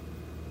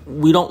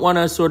 We don't want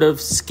to sort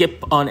of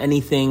skip on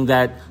anything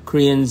that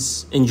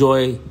Koreans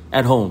enjoy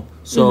at home.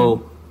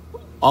 So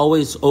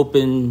always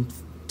open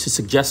to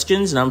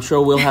suggestions, and I'm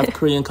sure we'll have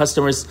Korean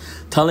customers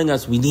telling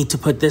us we need to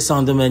put this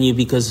on the menu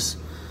because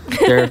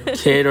their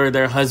kid or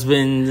their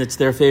husband, it's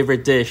their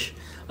favorite dish.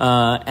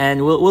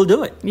 And we'll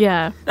do it.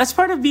 Yeah. That's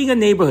part of being a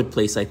neighborhood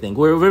place, I think.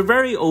 We're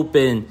very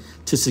open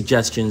to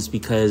suggestions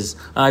because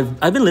I've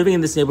been living in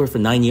this neighborhood for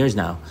 9 years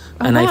now.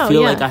 And wow, I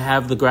feel yeah. like I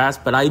have the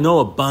grasp, but I know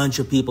a bunch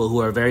of people who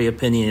are very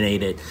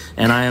opinionated,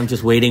 and I am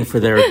just waiting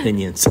for their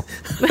opinions.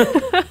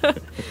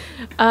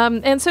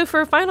 And so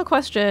for a final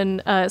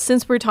question,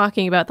 since we're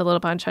talking about the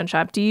little banchan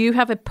shop, do you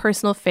have a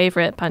personal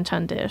favorite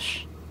banchan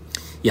dish?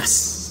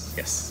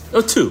 Yes.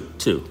 Oh,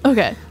 two.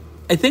 Okay.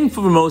 I think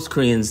for most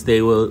Koreans,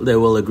 they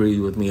will agree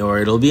with me, or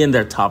it'll be in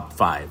their top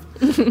 5.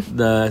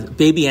 The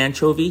baby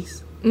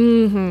anchovies.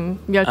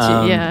 Mm-hmm.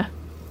 Yeah.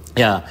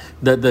 Yeah,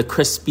 the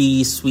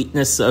crispy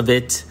sweetness of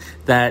it,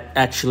 that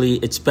actually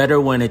it's better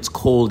when it's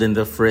cold in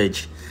the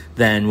fridge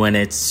than when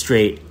it's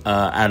straight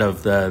out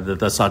of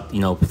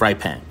the fry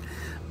pan.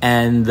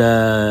 And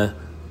the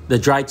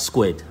dried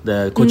squid,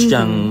 the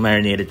gochujang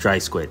marinated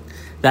dried squid.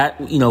 That,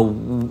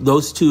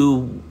 those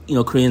two,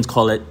 Koreans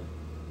call it,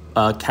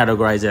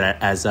 categorize it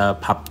as a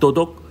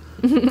papdodok,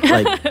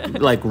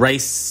 like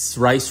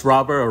rice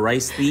robber or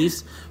rice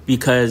thieves,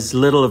 because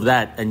little of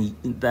that and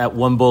that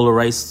one bowl of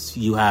rice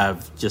you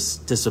have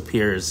just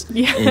disappears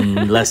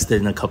in less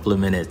than a couple of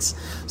minutes.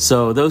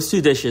 So those two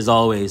dishes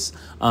always.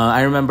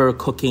 I remember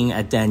cooking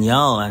at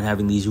Danielle and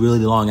having these really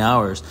long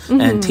hours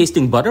and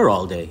tasting butter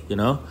all day,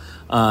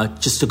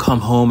 just to come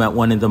home at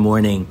 1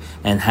 a.m.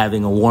 and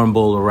having a warm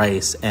bowl of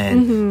rice,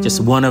 and just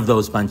one of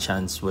those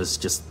banchans was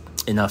just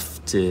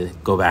enough to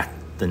go back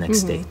the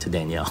next day to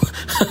Danielle.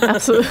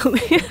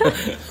 Absolutely.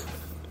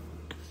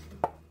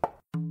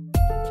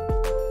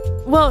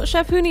 Well,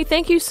 Chef Hooni,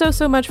 thank you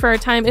so much for our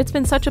time. It's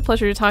been such a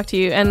pleasure to talk to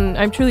you, and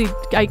I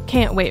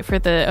can't wait for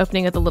the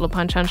opening of the little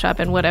banchan shop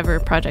and whatever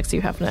projects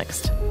you have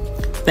next.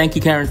 Thank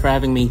you, Karen, for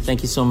having me.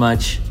 Thank you so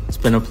much. It's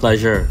been a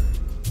pleasure.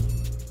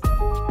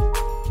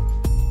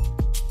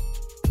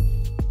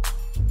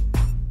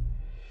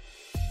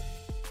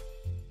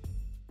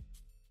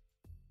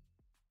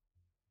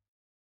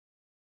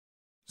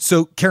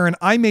 So, Karen,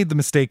 I made the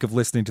mistake of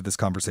listening to this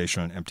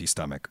conversation on an empty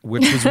stomach,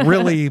 which was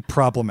really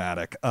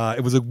problematic.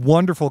 It was a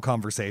wonderful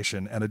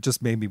conversation, and it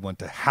just made me want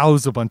to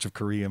house a bunch of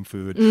Korean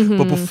food.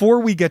 But before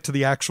we get to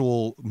the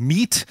actual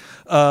meat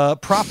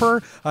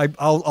proper,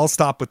 I'll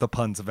stop with the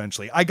puns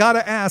eventually. I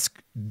gotta ask,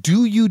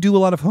 do you do a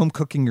lot of home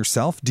cooking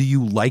yourself? Do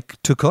you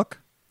like to cook?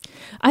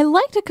 I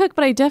like to cook,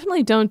 but I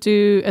definitely don't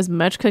do as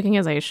much cooking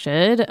as I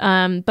should.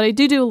 But I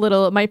do a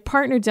little. My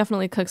partner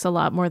definitely cooks a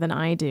lot more than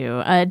I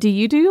do. Do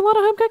you do a lot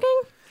of home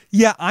cooking?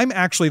 Yeah, I'm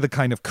actually the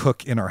kind of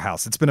cook in our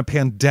house. It's been a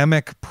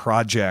pandemic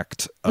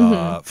project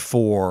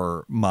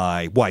for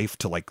my wife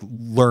to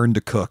learn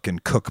to cook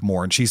and cook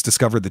more, and she's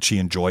discovered that she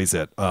enjoys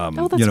it. That's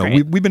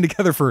great. We've been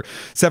together for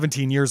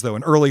 17 years though,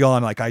 and early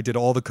on, I did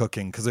all the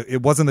cooking because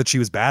it wasn't that she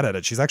was bad at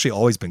it. She's actually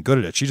always been good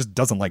at it. She just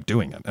doesn't like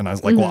doing it, and I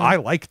was like, well, I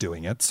like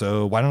doing it,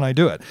 so why don't I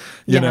do it?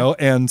 You know,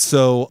 and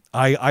so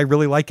I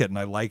really like it, and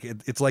I like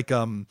it. It's like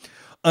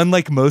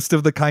unlike most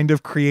of the kind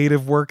of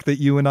creative work that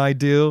you and I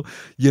do,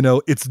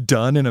 it's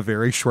done in a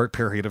very short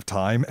period of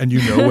time, and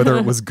whether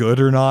it was good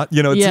or not.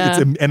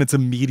 It's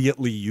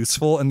immediately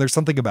useful, and there's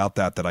something about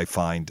that I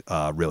find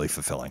really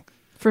fulfilling.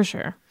 For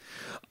sure.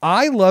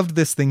 I loved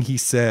this thing he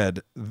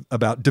said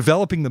about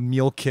developing the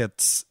meal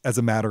kits as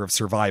a matter of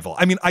survival.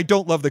 I mean, I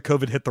don't love that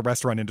COVID hit the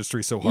restaurant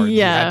industry so hard.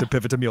 You had to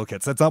pivot to meal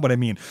kits. That's not what I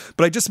mean.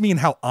 But I just mean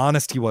how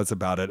honest he was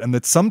about it, and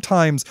that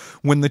sometimes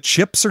when the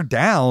chips are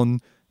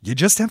down, you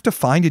just have to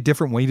find a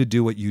different way to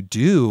do what you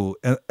do.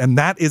 And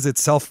that is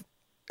itself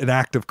an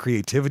act of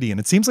creativity. And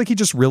it seems like he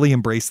just really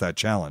embraced that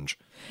challenge.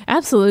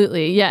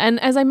 Absolutely. Yeah. And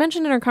as I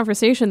mentioned in our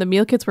conversation, the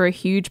meal kits were a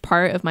huge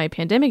part of my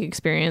pandemic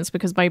experience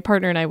because my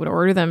partner and I would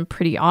order them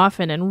pretty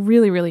often and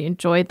really, really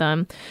enjoyed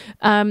them.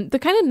 The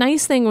kind of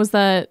nice thing was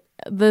that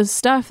the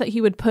stuff that he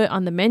would put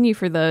on the menu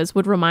for those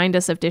would remind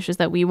us of dishes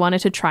that we wanted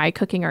to try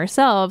cooking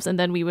ourselves. And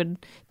then we would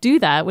do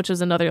that, which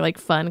was another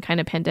fun kind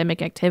of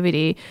pandemic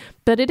activity.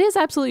 But it is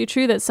absolutely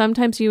true that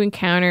sometimes you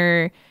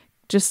encounter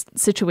just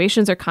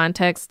situations or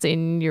contexts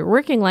in your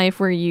working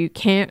life where you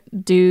can't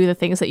do the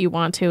things that you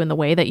want to in the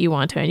way that you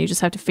want to. And you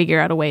just have to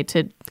figure out a way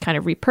to kind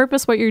of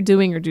repurpose what you're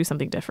doing or do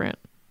something different.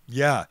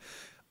 Yeah.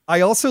 I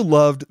also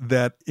loved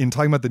that in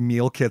talking about the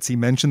meal kits, he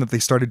mentioned that they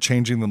started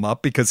changing them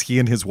up because he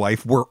and his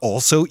wife were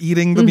also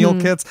eating the meal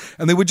kits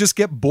and they would just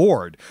get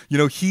bored.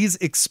 He's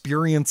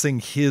experiencing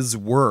his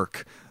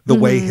work the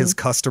way his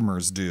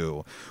customers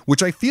do,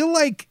 which I feel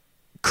like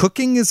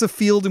cooking is a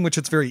field in which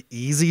it's very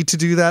easy to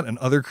do that. And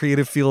other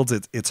creative fields,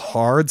 it's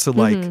hard.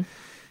 So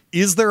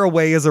is there a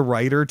way as a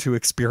writer to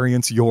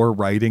experience your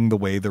writing the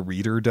way the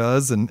reader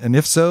does? And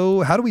if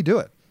so, how do we do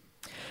it?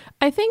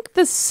 I think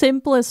the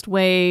simplest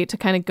way to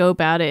kind of go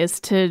about it is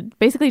to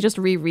basically just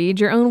reread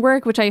your own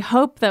work, which I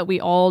hope that we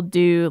all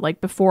do,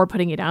 like, before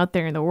putting it out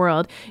there in the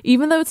world,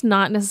 even though it's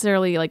not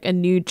necessarily like a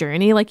new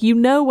journey. Like, you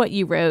know what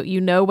you wrote, you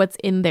know what's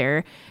in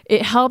there.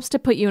 It helps to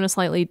put you in a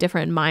slightly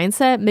different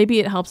mindset. Maybe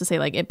it helps to say,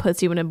 like, it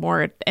puts you in a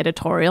more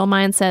editorial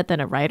mindset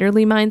than a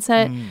writerly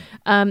mindset.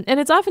 And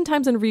it's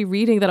oftentimes in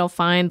rereading that I'll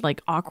find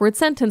like awkward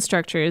sentence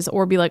structures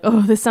or be like,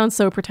 oh, this sounds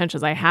so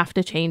pretentious, I have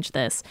to change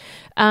this.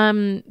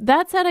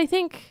 That said, I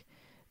think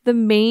the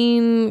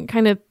main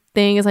kind of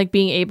thing is like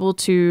being able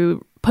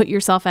to put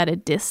yourself at a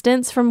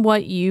distance from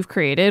what you've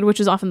created, which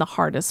is often the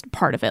hardest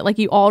part of it. Like,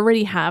 you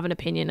already have an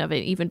opinion of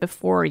it even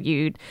before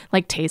you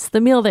like taste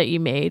the meal that you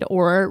made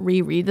or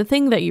reread the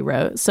thing that you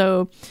wrote.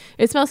 So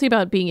it's mostly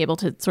about being able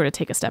to sort of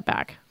take a step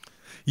back.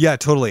 Yeah,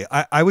 totally.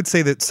 I would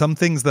say that some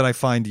things that I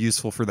find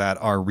useful for that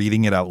are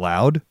reading it out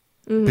loud.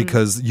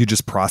 Because you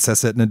just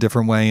process it in a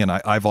different way. And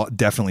I've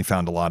definitely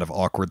found a lot of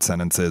awkward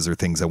sentences or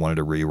things I wanted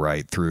to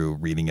rewrite through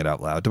reading it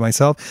out loud to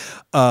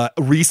myself.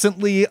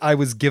 Recently, I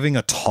was giving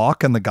a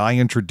talk and the guy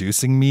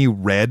introducing me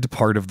read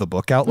part of the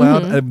book out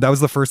loud. And that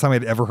was the first time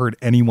I'd ever heard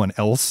anyone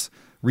else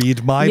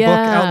read my book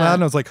out loud.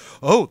 And I was like,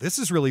 oh, this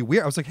is really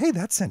weird. I was like, hey,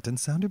 that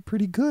sentence sounded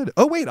pretty good.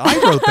 Oh, wait, I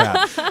wrote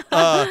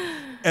that.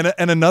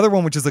 And another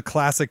one, which is a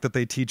classic that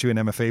they teach you in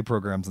MFA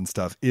programs and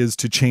stuff, is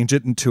to change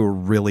it into a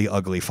really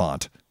ugly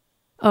font.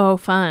 Oh,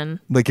 fun.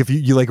 Like if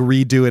you like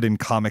redo it in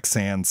Comic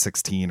Sans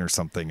 16 or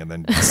something and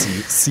then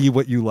see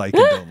what you like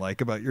and don't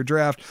like about your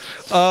draft.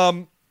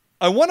 I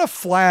want to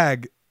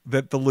flag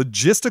that the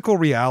logistical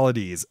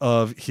realities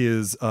of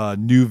his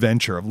new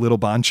venture of Little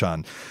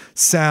Banchan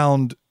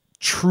sound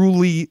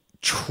truly,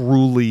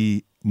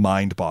 truly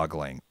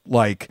mind-boggling.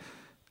 Like,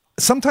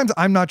 sometimes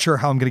I'm not sure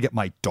how I'm going to get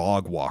my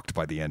dog walked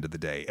by the end of the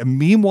day. And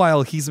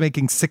meanwhile, he's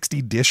making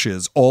 60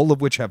 dishes, all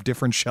of which have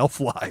different shelf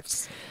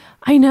lives.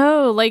 I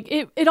know, like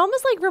it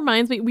almost like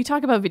reminds me, we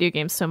talk about video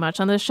games so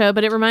much on this show,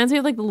 but it reminds me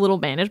of like the little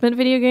management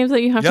video games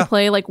that you have to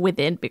play like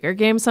within bigger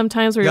games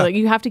sometimes where you're like,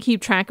 you have to keep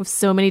track of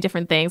so many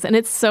different things and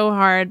it's so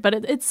hard, but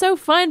it's so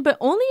fun, but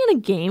only in a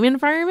game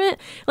environment.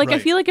 Like I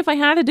feel like if I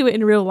had to do it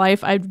in real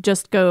life, I'd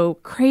just go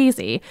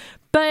crazy.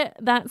 But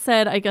that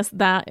said, I guess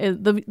that is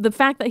the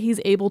fact that he's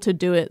able to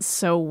do it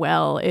so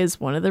well is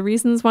one of the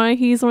reasons why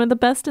he's one of the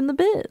best in the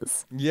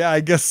biz. Yeah,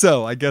 I guess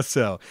so.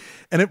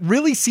 And it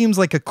really seems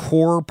like a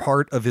core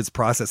part of his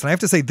process. And I have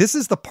to say, this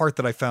is the part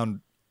that I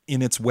found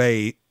in its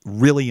way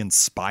really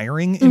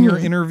inspiring in your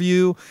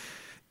interview,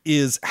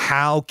 is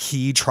how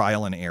key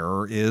trial and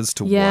error is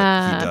to what he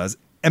does.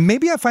 And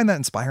maybe I find that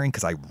inspiring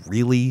because I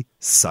really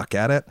suck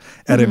at it,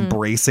 at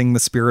embracing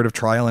the spirit of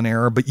trial and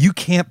error. But you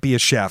can't be a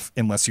chef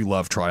unless you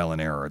love trial and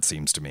error, it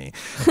seems to me.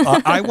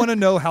 I want to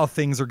know how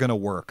things are going to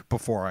work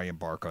before I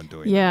embark on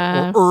doing it.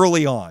 Or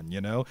early on, you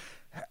know?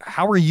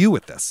 How are you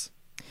with this?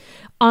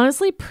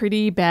 Honestly,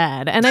 pretty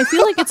bad. And I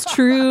feel like it's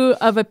true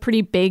of a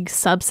pretty big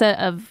subset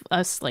of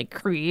us, like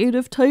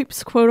creative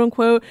types, quote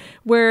unquote,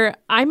 where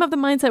I'm of the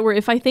mindset where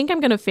if I think I'm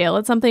going to fail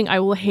at something,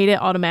 I will hate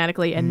it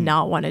automatically and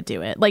not want to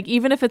do it. Like,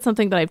 even if it's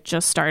something that I've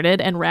just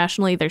started and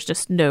rationally there's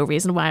just no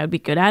reason why I would be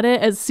good at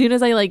it, as soon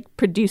as I like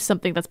produce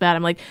something that's bad,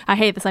 I'm like, I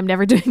hate this. I'm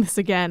never doing this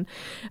again.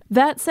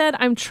 That said,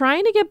 I'm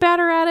trying to get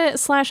better at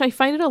it, / I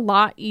find it a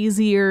lot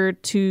easier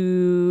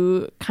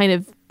to kind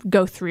of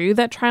go through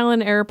that trial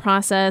and error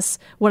process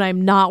when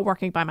I'm not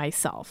working by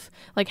myself.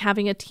 Like,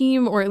 having a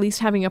team or at least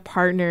having a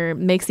partner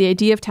makes the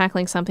idea of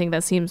tackling something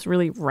that seems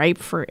really ripe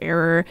for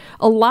error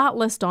a lot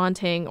less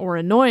daunting or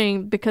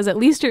annoying, because at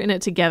least you're in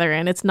it together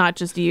and it's not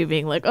just you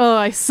being like, oh,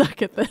 I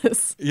suck at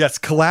this. Yes,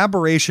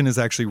 collaboration is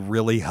actually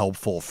really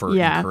helpful for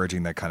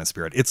encouraging that kind of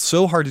spirit. It's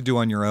so hard to do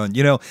on your own.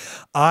 You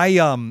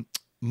know,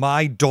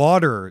 my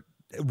daughter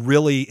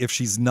really, if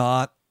she's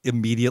not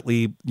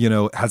immediately, you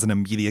know, has an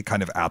immediate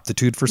kind of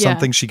aptitude for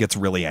something, she gets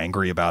really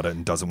angry about it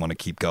and doesn't want to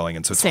keep going.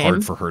 And so it's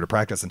hard for her to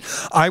practice. And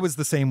I was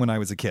the same when I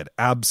was a kid.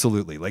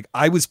 Absolutely. Like,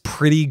 I was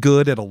pretty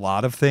good at a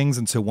lot of things.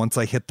 And so once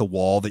I hit the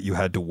wall that you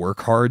had to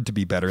work hard to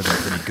be better than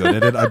pretty good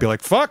at it, I'd be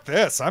like, fuck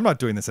this. I'm not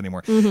doing this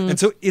anymore. And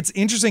so it's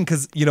interesting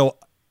because, you know,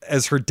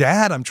 as her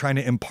dad, I'm trying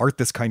to impart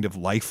this kind of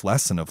life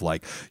lesson of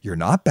like, you're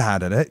not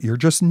bad at it, you're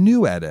just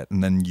new at it.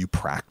 And then you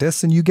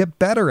practice and you get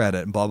better at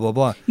it and blah, blah,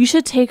 blah. You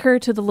should take her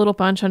to the little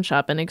banchan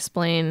shop and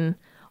explain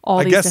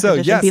all these different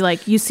dishes. Yes. Be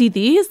like, you see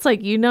these?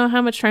 Like, you know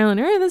how much trial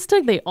and error this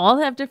took? They all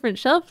have different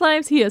shelf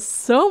lives. He has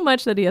so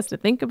much that he has to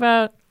think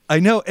about. I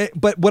know,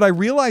 but what I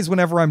realize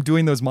whenever I'm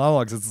doing those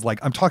monologues is like,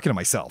 I'm talking to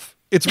myself.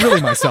 It's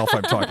really myself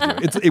I'm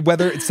talking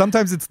to.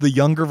 Sometimes it's the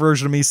younger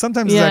version of me.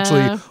 Sometimes it's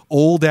actually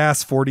old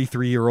ass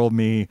 43-year-old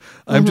me.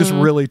 I'm just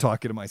really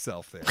talking to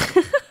myself there.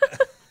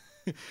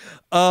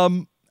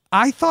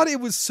 I thought it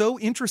was so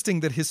interesting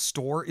that his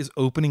store is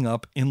opening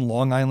up in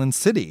Long Island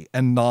City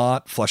and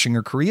not Flushing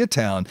or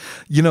Koreatown.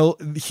 You know,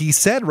 he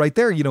said right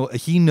there, you know,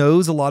 he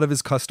knows a lot of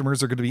his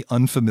customers are going to be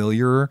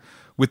unfamiliar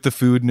with the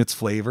food and its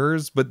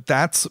flavors, but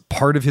that's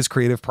part of his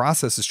creative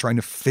process, is trying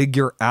to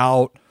figure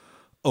out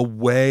a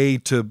way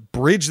to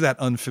bridge that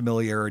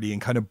unfamiliarity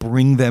and kind of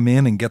bring them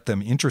in and get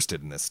them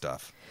interested in this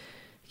stuff.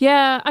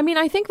 Yeah, I mean,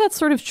 I think that's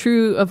sort of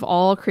true of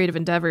all creative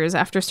endeavors.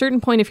 After a certain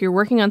point, if you're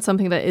working on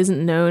something that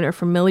isn't known or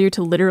familiar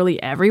to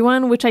literally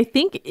everyone, which I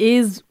think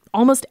is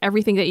almost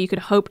everything that you could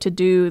hope to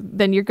do,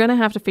 then you're going to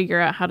have to figure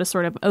out how to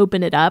sort of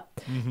open it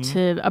up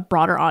to a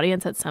broader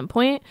audience at some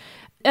point.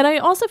 And I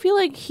also feel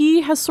like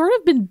he has sort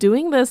of been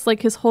doing this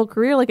like his whole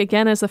career, like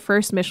again, as the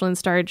first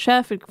Michelin-starred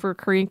chef for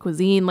Korean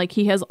cuisine. Like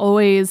he has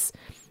always,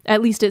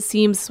 at least it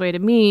seems this way to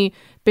me,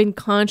 been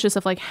conscious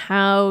of like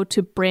how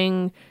to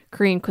bring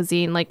Korean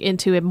cuisine like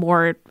into a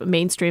more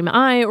mainstream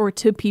eye or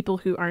to people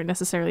who aren't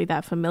necessarily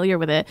that familiar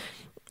with it.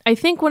 I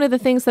think one of the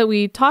things that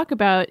we talk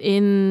about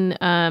in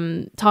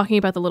talking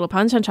about the little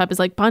banchan shop is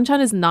like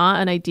banchan is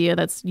not an idea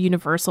that's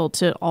universal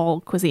to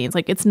all cuisines.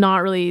 Like it's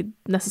not really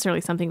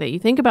necessarily something that you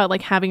think about.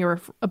 Like having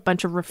a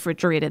bunch of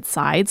refrigerated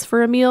sides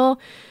for a meal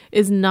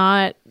is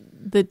not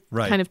the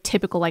kind of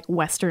typical like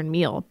Western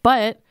meal,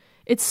 but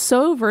it's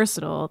so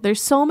versatile.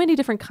 There's so many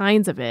different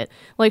kinds of it.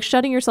 Like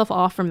shutting yourself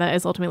off from that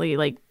is ultimately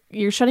like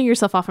you're shutting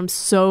yourself off from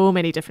so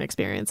many different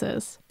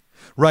experiences.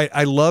 Right.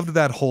 I loved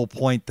that whole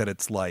point that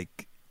it's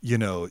like, you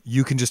know,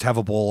 you can just have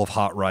a bowl of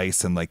hot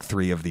rice and like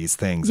 3 of these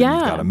things and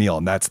you've got a meal.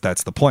 And that's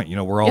the point. You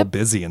know, we're all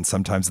busy, and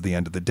sometimes at the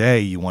end of the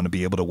day, you want to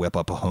be able to whip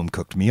up a home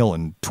cooked meal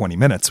in 20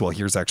 minutes. Well,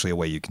 here's actually a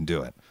way you can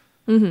do it.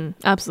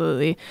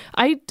 Absolutely.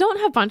 I don't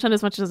have banchan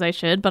as much as I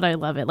should, but I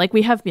love it. Like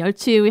we have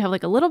myeolchu, we have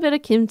like a little bit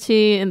of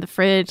kimchi in the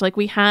fridge. Like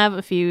we have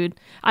a few,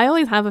 I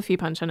always have a few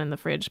banchan in the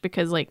fridge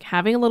because like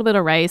having a little bit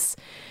of rice,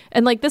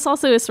 and like this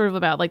also is sort of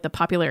about like the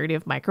popularity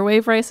of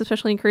microwave rice,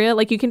 especially in Korea.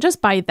 Like you can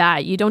just buy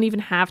that. You don't even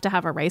have to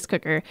have a rice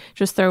cooker.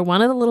 Just throw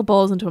one of the little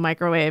bowls into a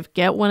microwave,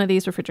 get one of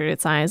these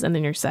refrigerated size, and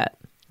then you're set.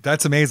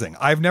 That's amazing.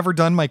 I've never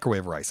done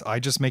microwave rice. I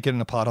just make it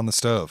in a pot on the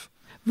stove.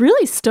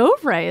 Really?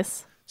 Stove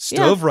rice?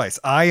 Stove rice.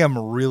 I'm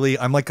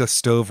like a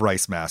stove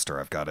rice master,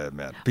 I've got to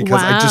admit,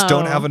 because I just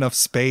don't have enough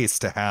space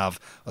to have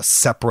a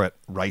separate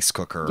rice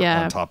cooker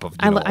on top of,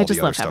 you know, I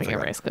just love having a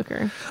rice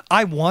cooker.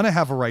 I want to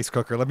have a rice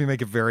cooker. Let me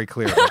make it very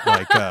clear.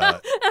 Like,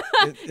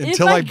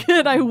 until I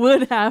could, I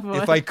would have one.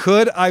 If I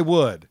could, I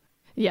would.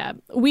 Yeah,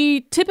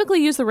 we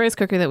typically use the rice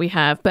cooker that we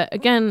have. But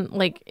again,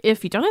 like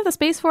if you don't have the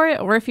space for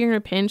it, or if you're in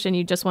a pinch and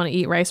you just want to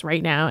eat rice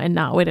right now and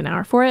not wait an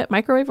hour for it,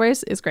 microwave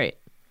rice is great.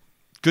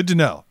 Good to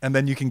know. And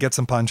then you can get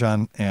some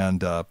banchan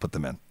and put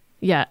them in.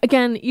 Yeah.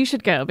 Again, you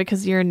should go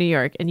because you're in New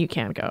York and you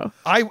can go.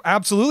 I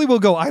absolutely will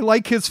go. I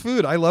like his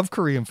food. I love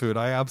Korean food.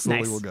 I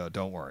absolutely will go.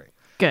 Don't worry.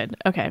 Good.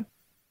 Okay.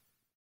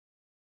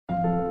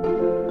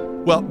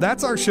 Well,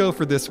 that's our show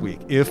for this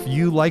week. If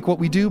you like what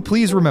we do,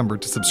 please remember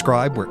to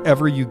subscribe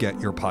wherever you get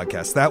your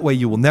podcasts. That way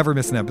you will never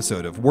miss an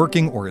episode of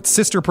Working or its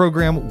sister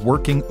program,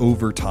 Working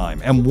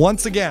Overtime. And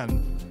once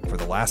again, for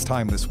the last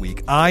time this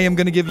week, I am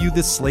going to give you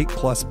this Slate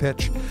Plus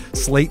pitch.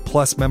 Slate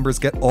Plus members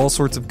get all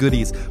sorts of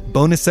goodies,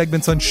 bonus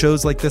segments on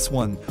shows like this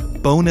one,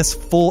 bonus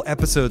full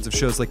episodes of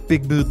shows like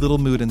Big Mood, Little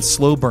Mood, and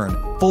Slow Burn,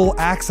 full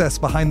access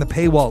behind the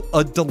paywall,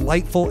 a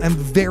delightful and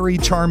very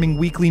charming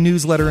weekly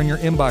newsletter in your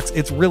inbox.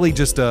 It's really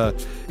just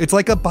it's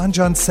like a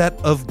banchan set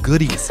of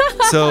goodies.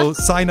 So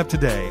sign up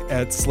today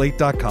at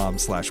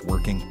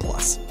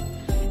slate.com/workingplus.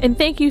 And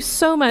thank you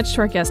so much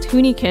to our guest,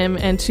 Hooni Kim,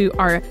 and to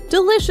our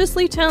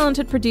deliciously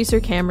talented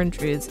producer, Cameron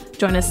Drews.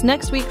 Join us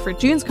next week for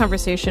June's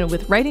conversation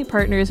with writing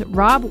partners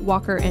Rob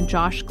Walker and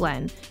Josh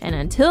Glenn. And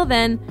until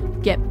then,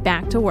 get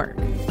back to work.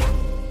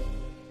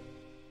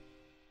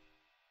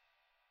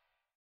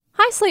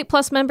 Hi, Slate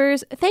Plus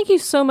members. Thank you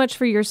so much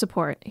for your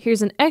support.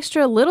 Here's an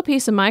extra little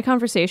piece of my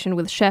conversation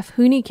with Chef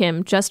Hooni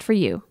Kim just for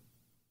you.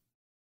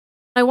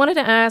 I wanted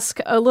to ask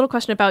a little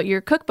question about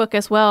your cookbook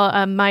as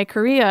well, My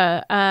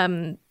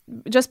Korea.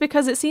 Just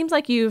because it seems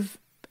like you've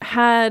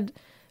had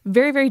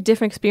very, very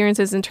different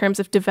experiences in terms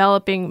of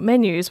developing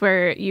menus,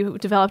 where you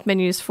developed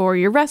menus for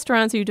your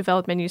restaurants, you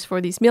developed menus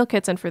for these meal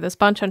kits and for this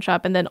banchan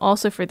shop, and then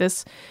also for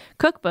this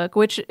cookbook,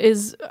 which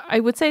is, I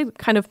would say,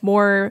 kind of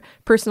more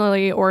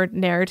personally or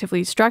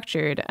narratively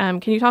structured.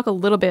 Can you talk a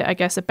little bit, I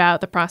guess,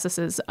 about the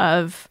processes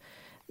of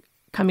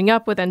coming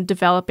up with and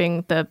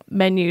developing the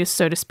menus,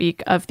 so to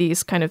speak, of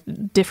these kind of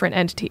different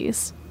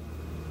entities?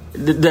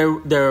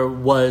 There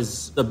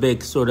was a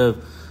big sort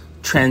of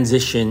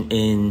transition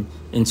in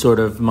sort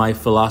of my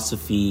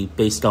philosophy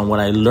based on what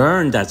I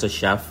learned as a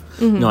chef.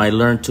 You know, I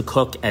learned to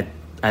cook at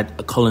a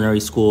culinary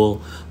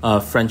school,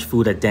 French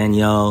food at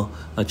Daniel,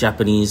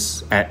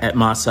 Japanese at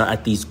Masa,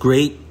 at these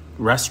great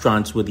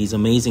restaurants with these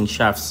amazing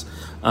chefs.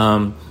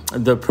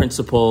 The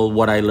principle,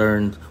 what I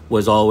learned,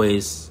 was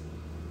always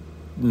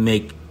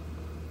make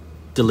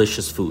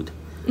delicious food.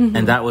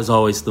 And that was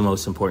always the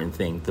most important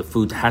thing. The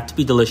food had to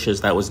be delicious.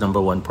 That was number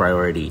one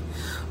priority.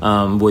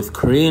 With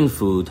Korean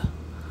food,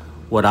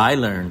 what I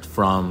learned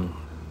from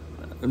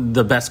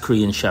the best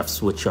Korean chefs,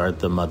 which are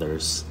the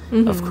mothers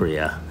of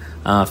Korea,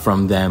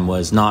 from them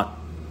was not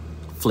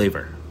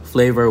flavor.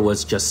 Flavor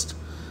was it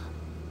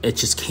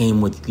just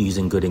came with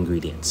using good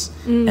ingredients.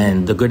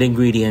 And the good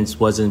ingredients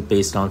wasn't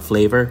based on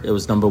flavor. It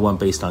was number one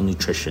based on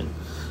nutrition.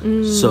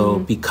 So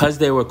because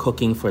they were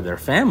cooking for their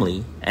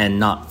family and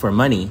not for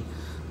money,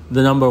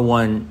 the number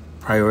one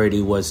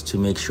priority was to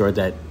make sure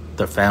that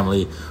their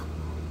family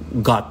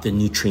got the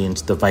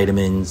nutrients, the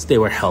vitamins. They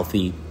were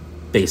healthy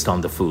based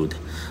on the food.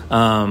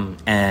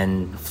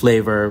 And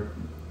flavor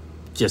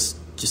just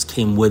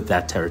came with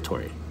that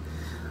territory.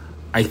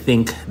 I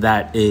think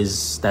that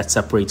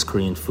separates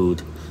Korean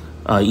food,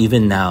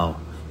 even now,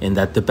 in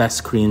that the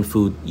best Korean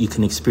food you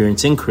can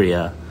experience in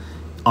Korea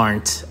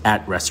aren't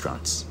at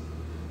restaurants.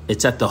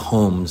 It's at the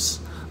homes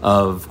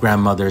of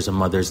grandmothers and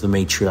mothers, the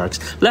matriarchs,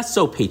 less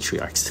so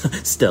patriarchs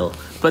still,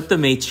 but the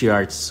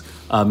matriarchs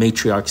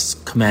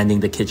commanding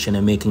the kitchen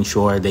and making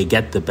sure they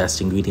get the best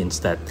ingredients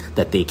that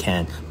they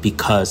can,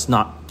 because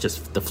not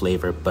just the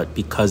flavor, but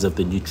because of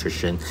the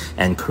nutrition.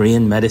 And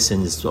Korean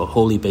medicine is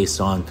wholly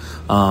based on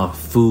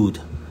food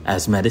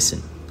as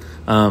medicine.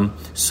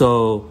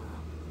 So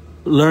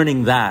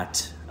learning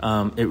that,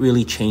 it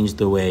really changed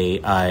the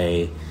way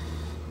I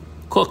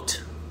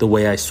cooked, the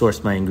way I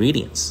sourced my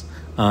ingredients.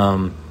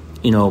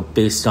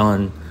 Based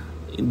on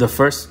the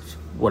first,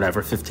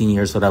 15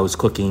 years that I was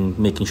cooking,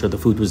 making sure the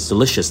food was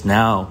delicious.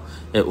 Now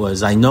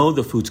I know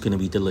the food's going to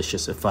be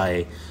delicious if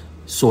I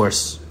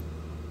source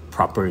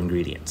proper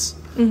ingredients.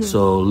 Mm-hmm.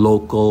 So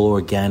local,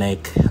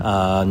 organic,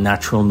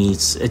 natural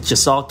meats, it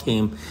just all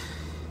came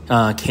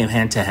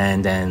hand to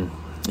hand. And,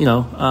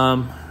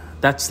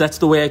 that's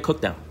the way I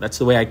cook now. That's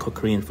the way I cook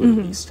Korean food,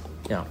 at least.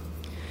 Yeah.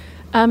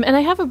 And I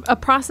have a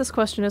process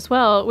question as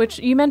well, which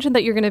you mentioned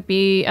that you're going to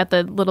be at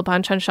the Little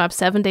Banchan shop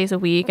 7 days a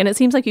week. And it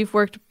seems like you've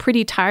worked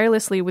pretty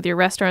tirelessly with your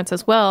restaurants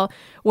as well.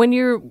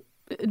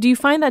 Do you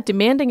find that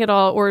demanding at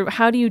all? Or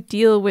how do you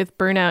deal with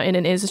burnout in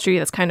an industry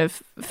that's kind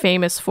of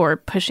famous for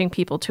pushing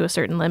people to a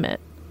certain limit?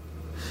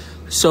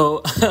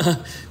 So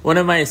one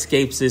of my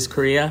escapes is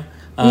Korea.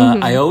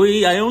 I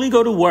only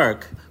go to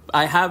work.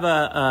 I have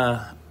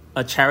a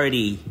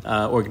charity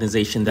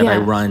organization that I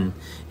run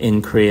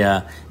in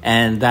Korea,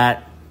 and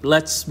that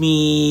lets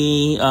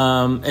me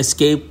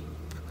escape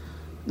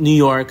New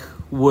York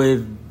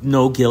with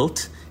no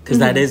guilt, because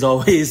that is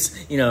always,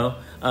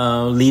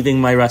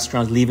 leaving my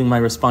restaurant, leaving my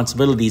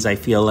responsibilities, I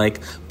feel like.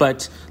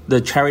 But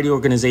the charity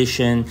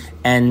organization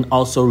and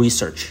also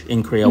research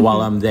in Korea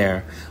while I'm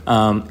there,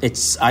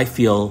 I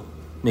feel,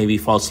 maybe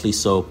falsely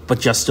so, but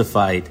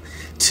justified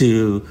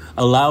to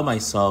allow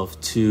myself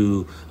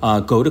to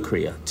go to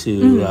Korea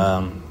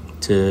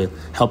to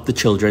help the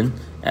children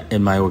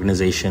in my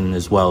organization,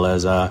 as well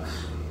as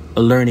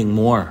learning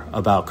more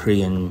about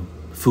Korean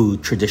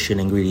food, tradition,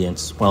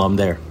 ingredients while I'm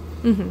there.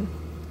 Mm-hmm.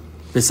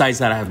 Besides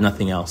that, I have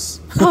nothing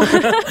else.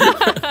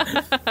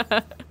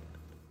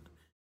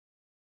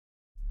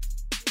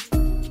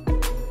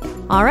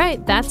 All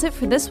right, that's it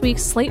for this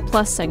week's Slate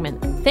Plus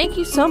segment. Thank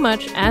you so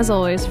much, as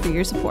always, for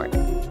your support.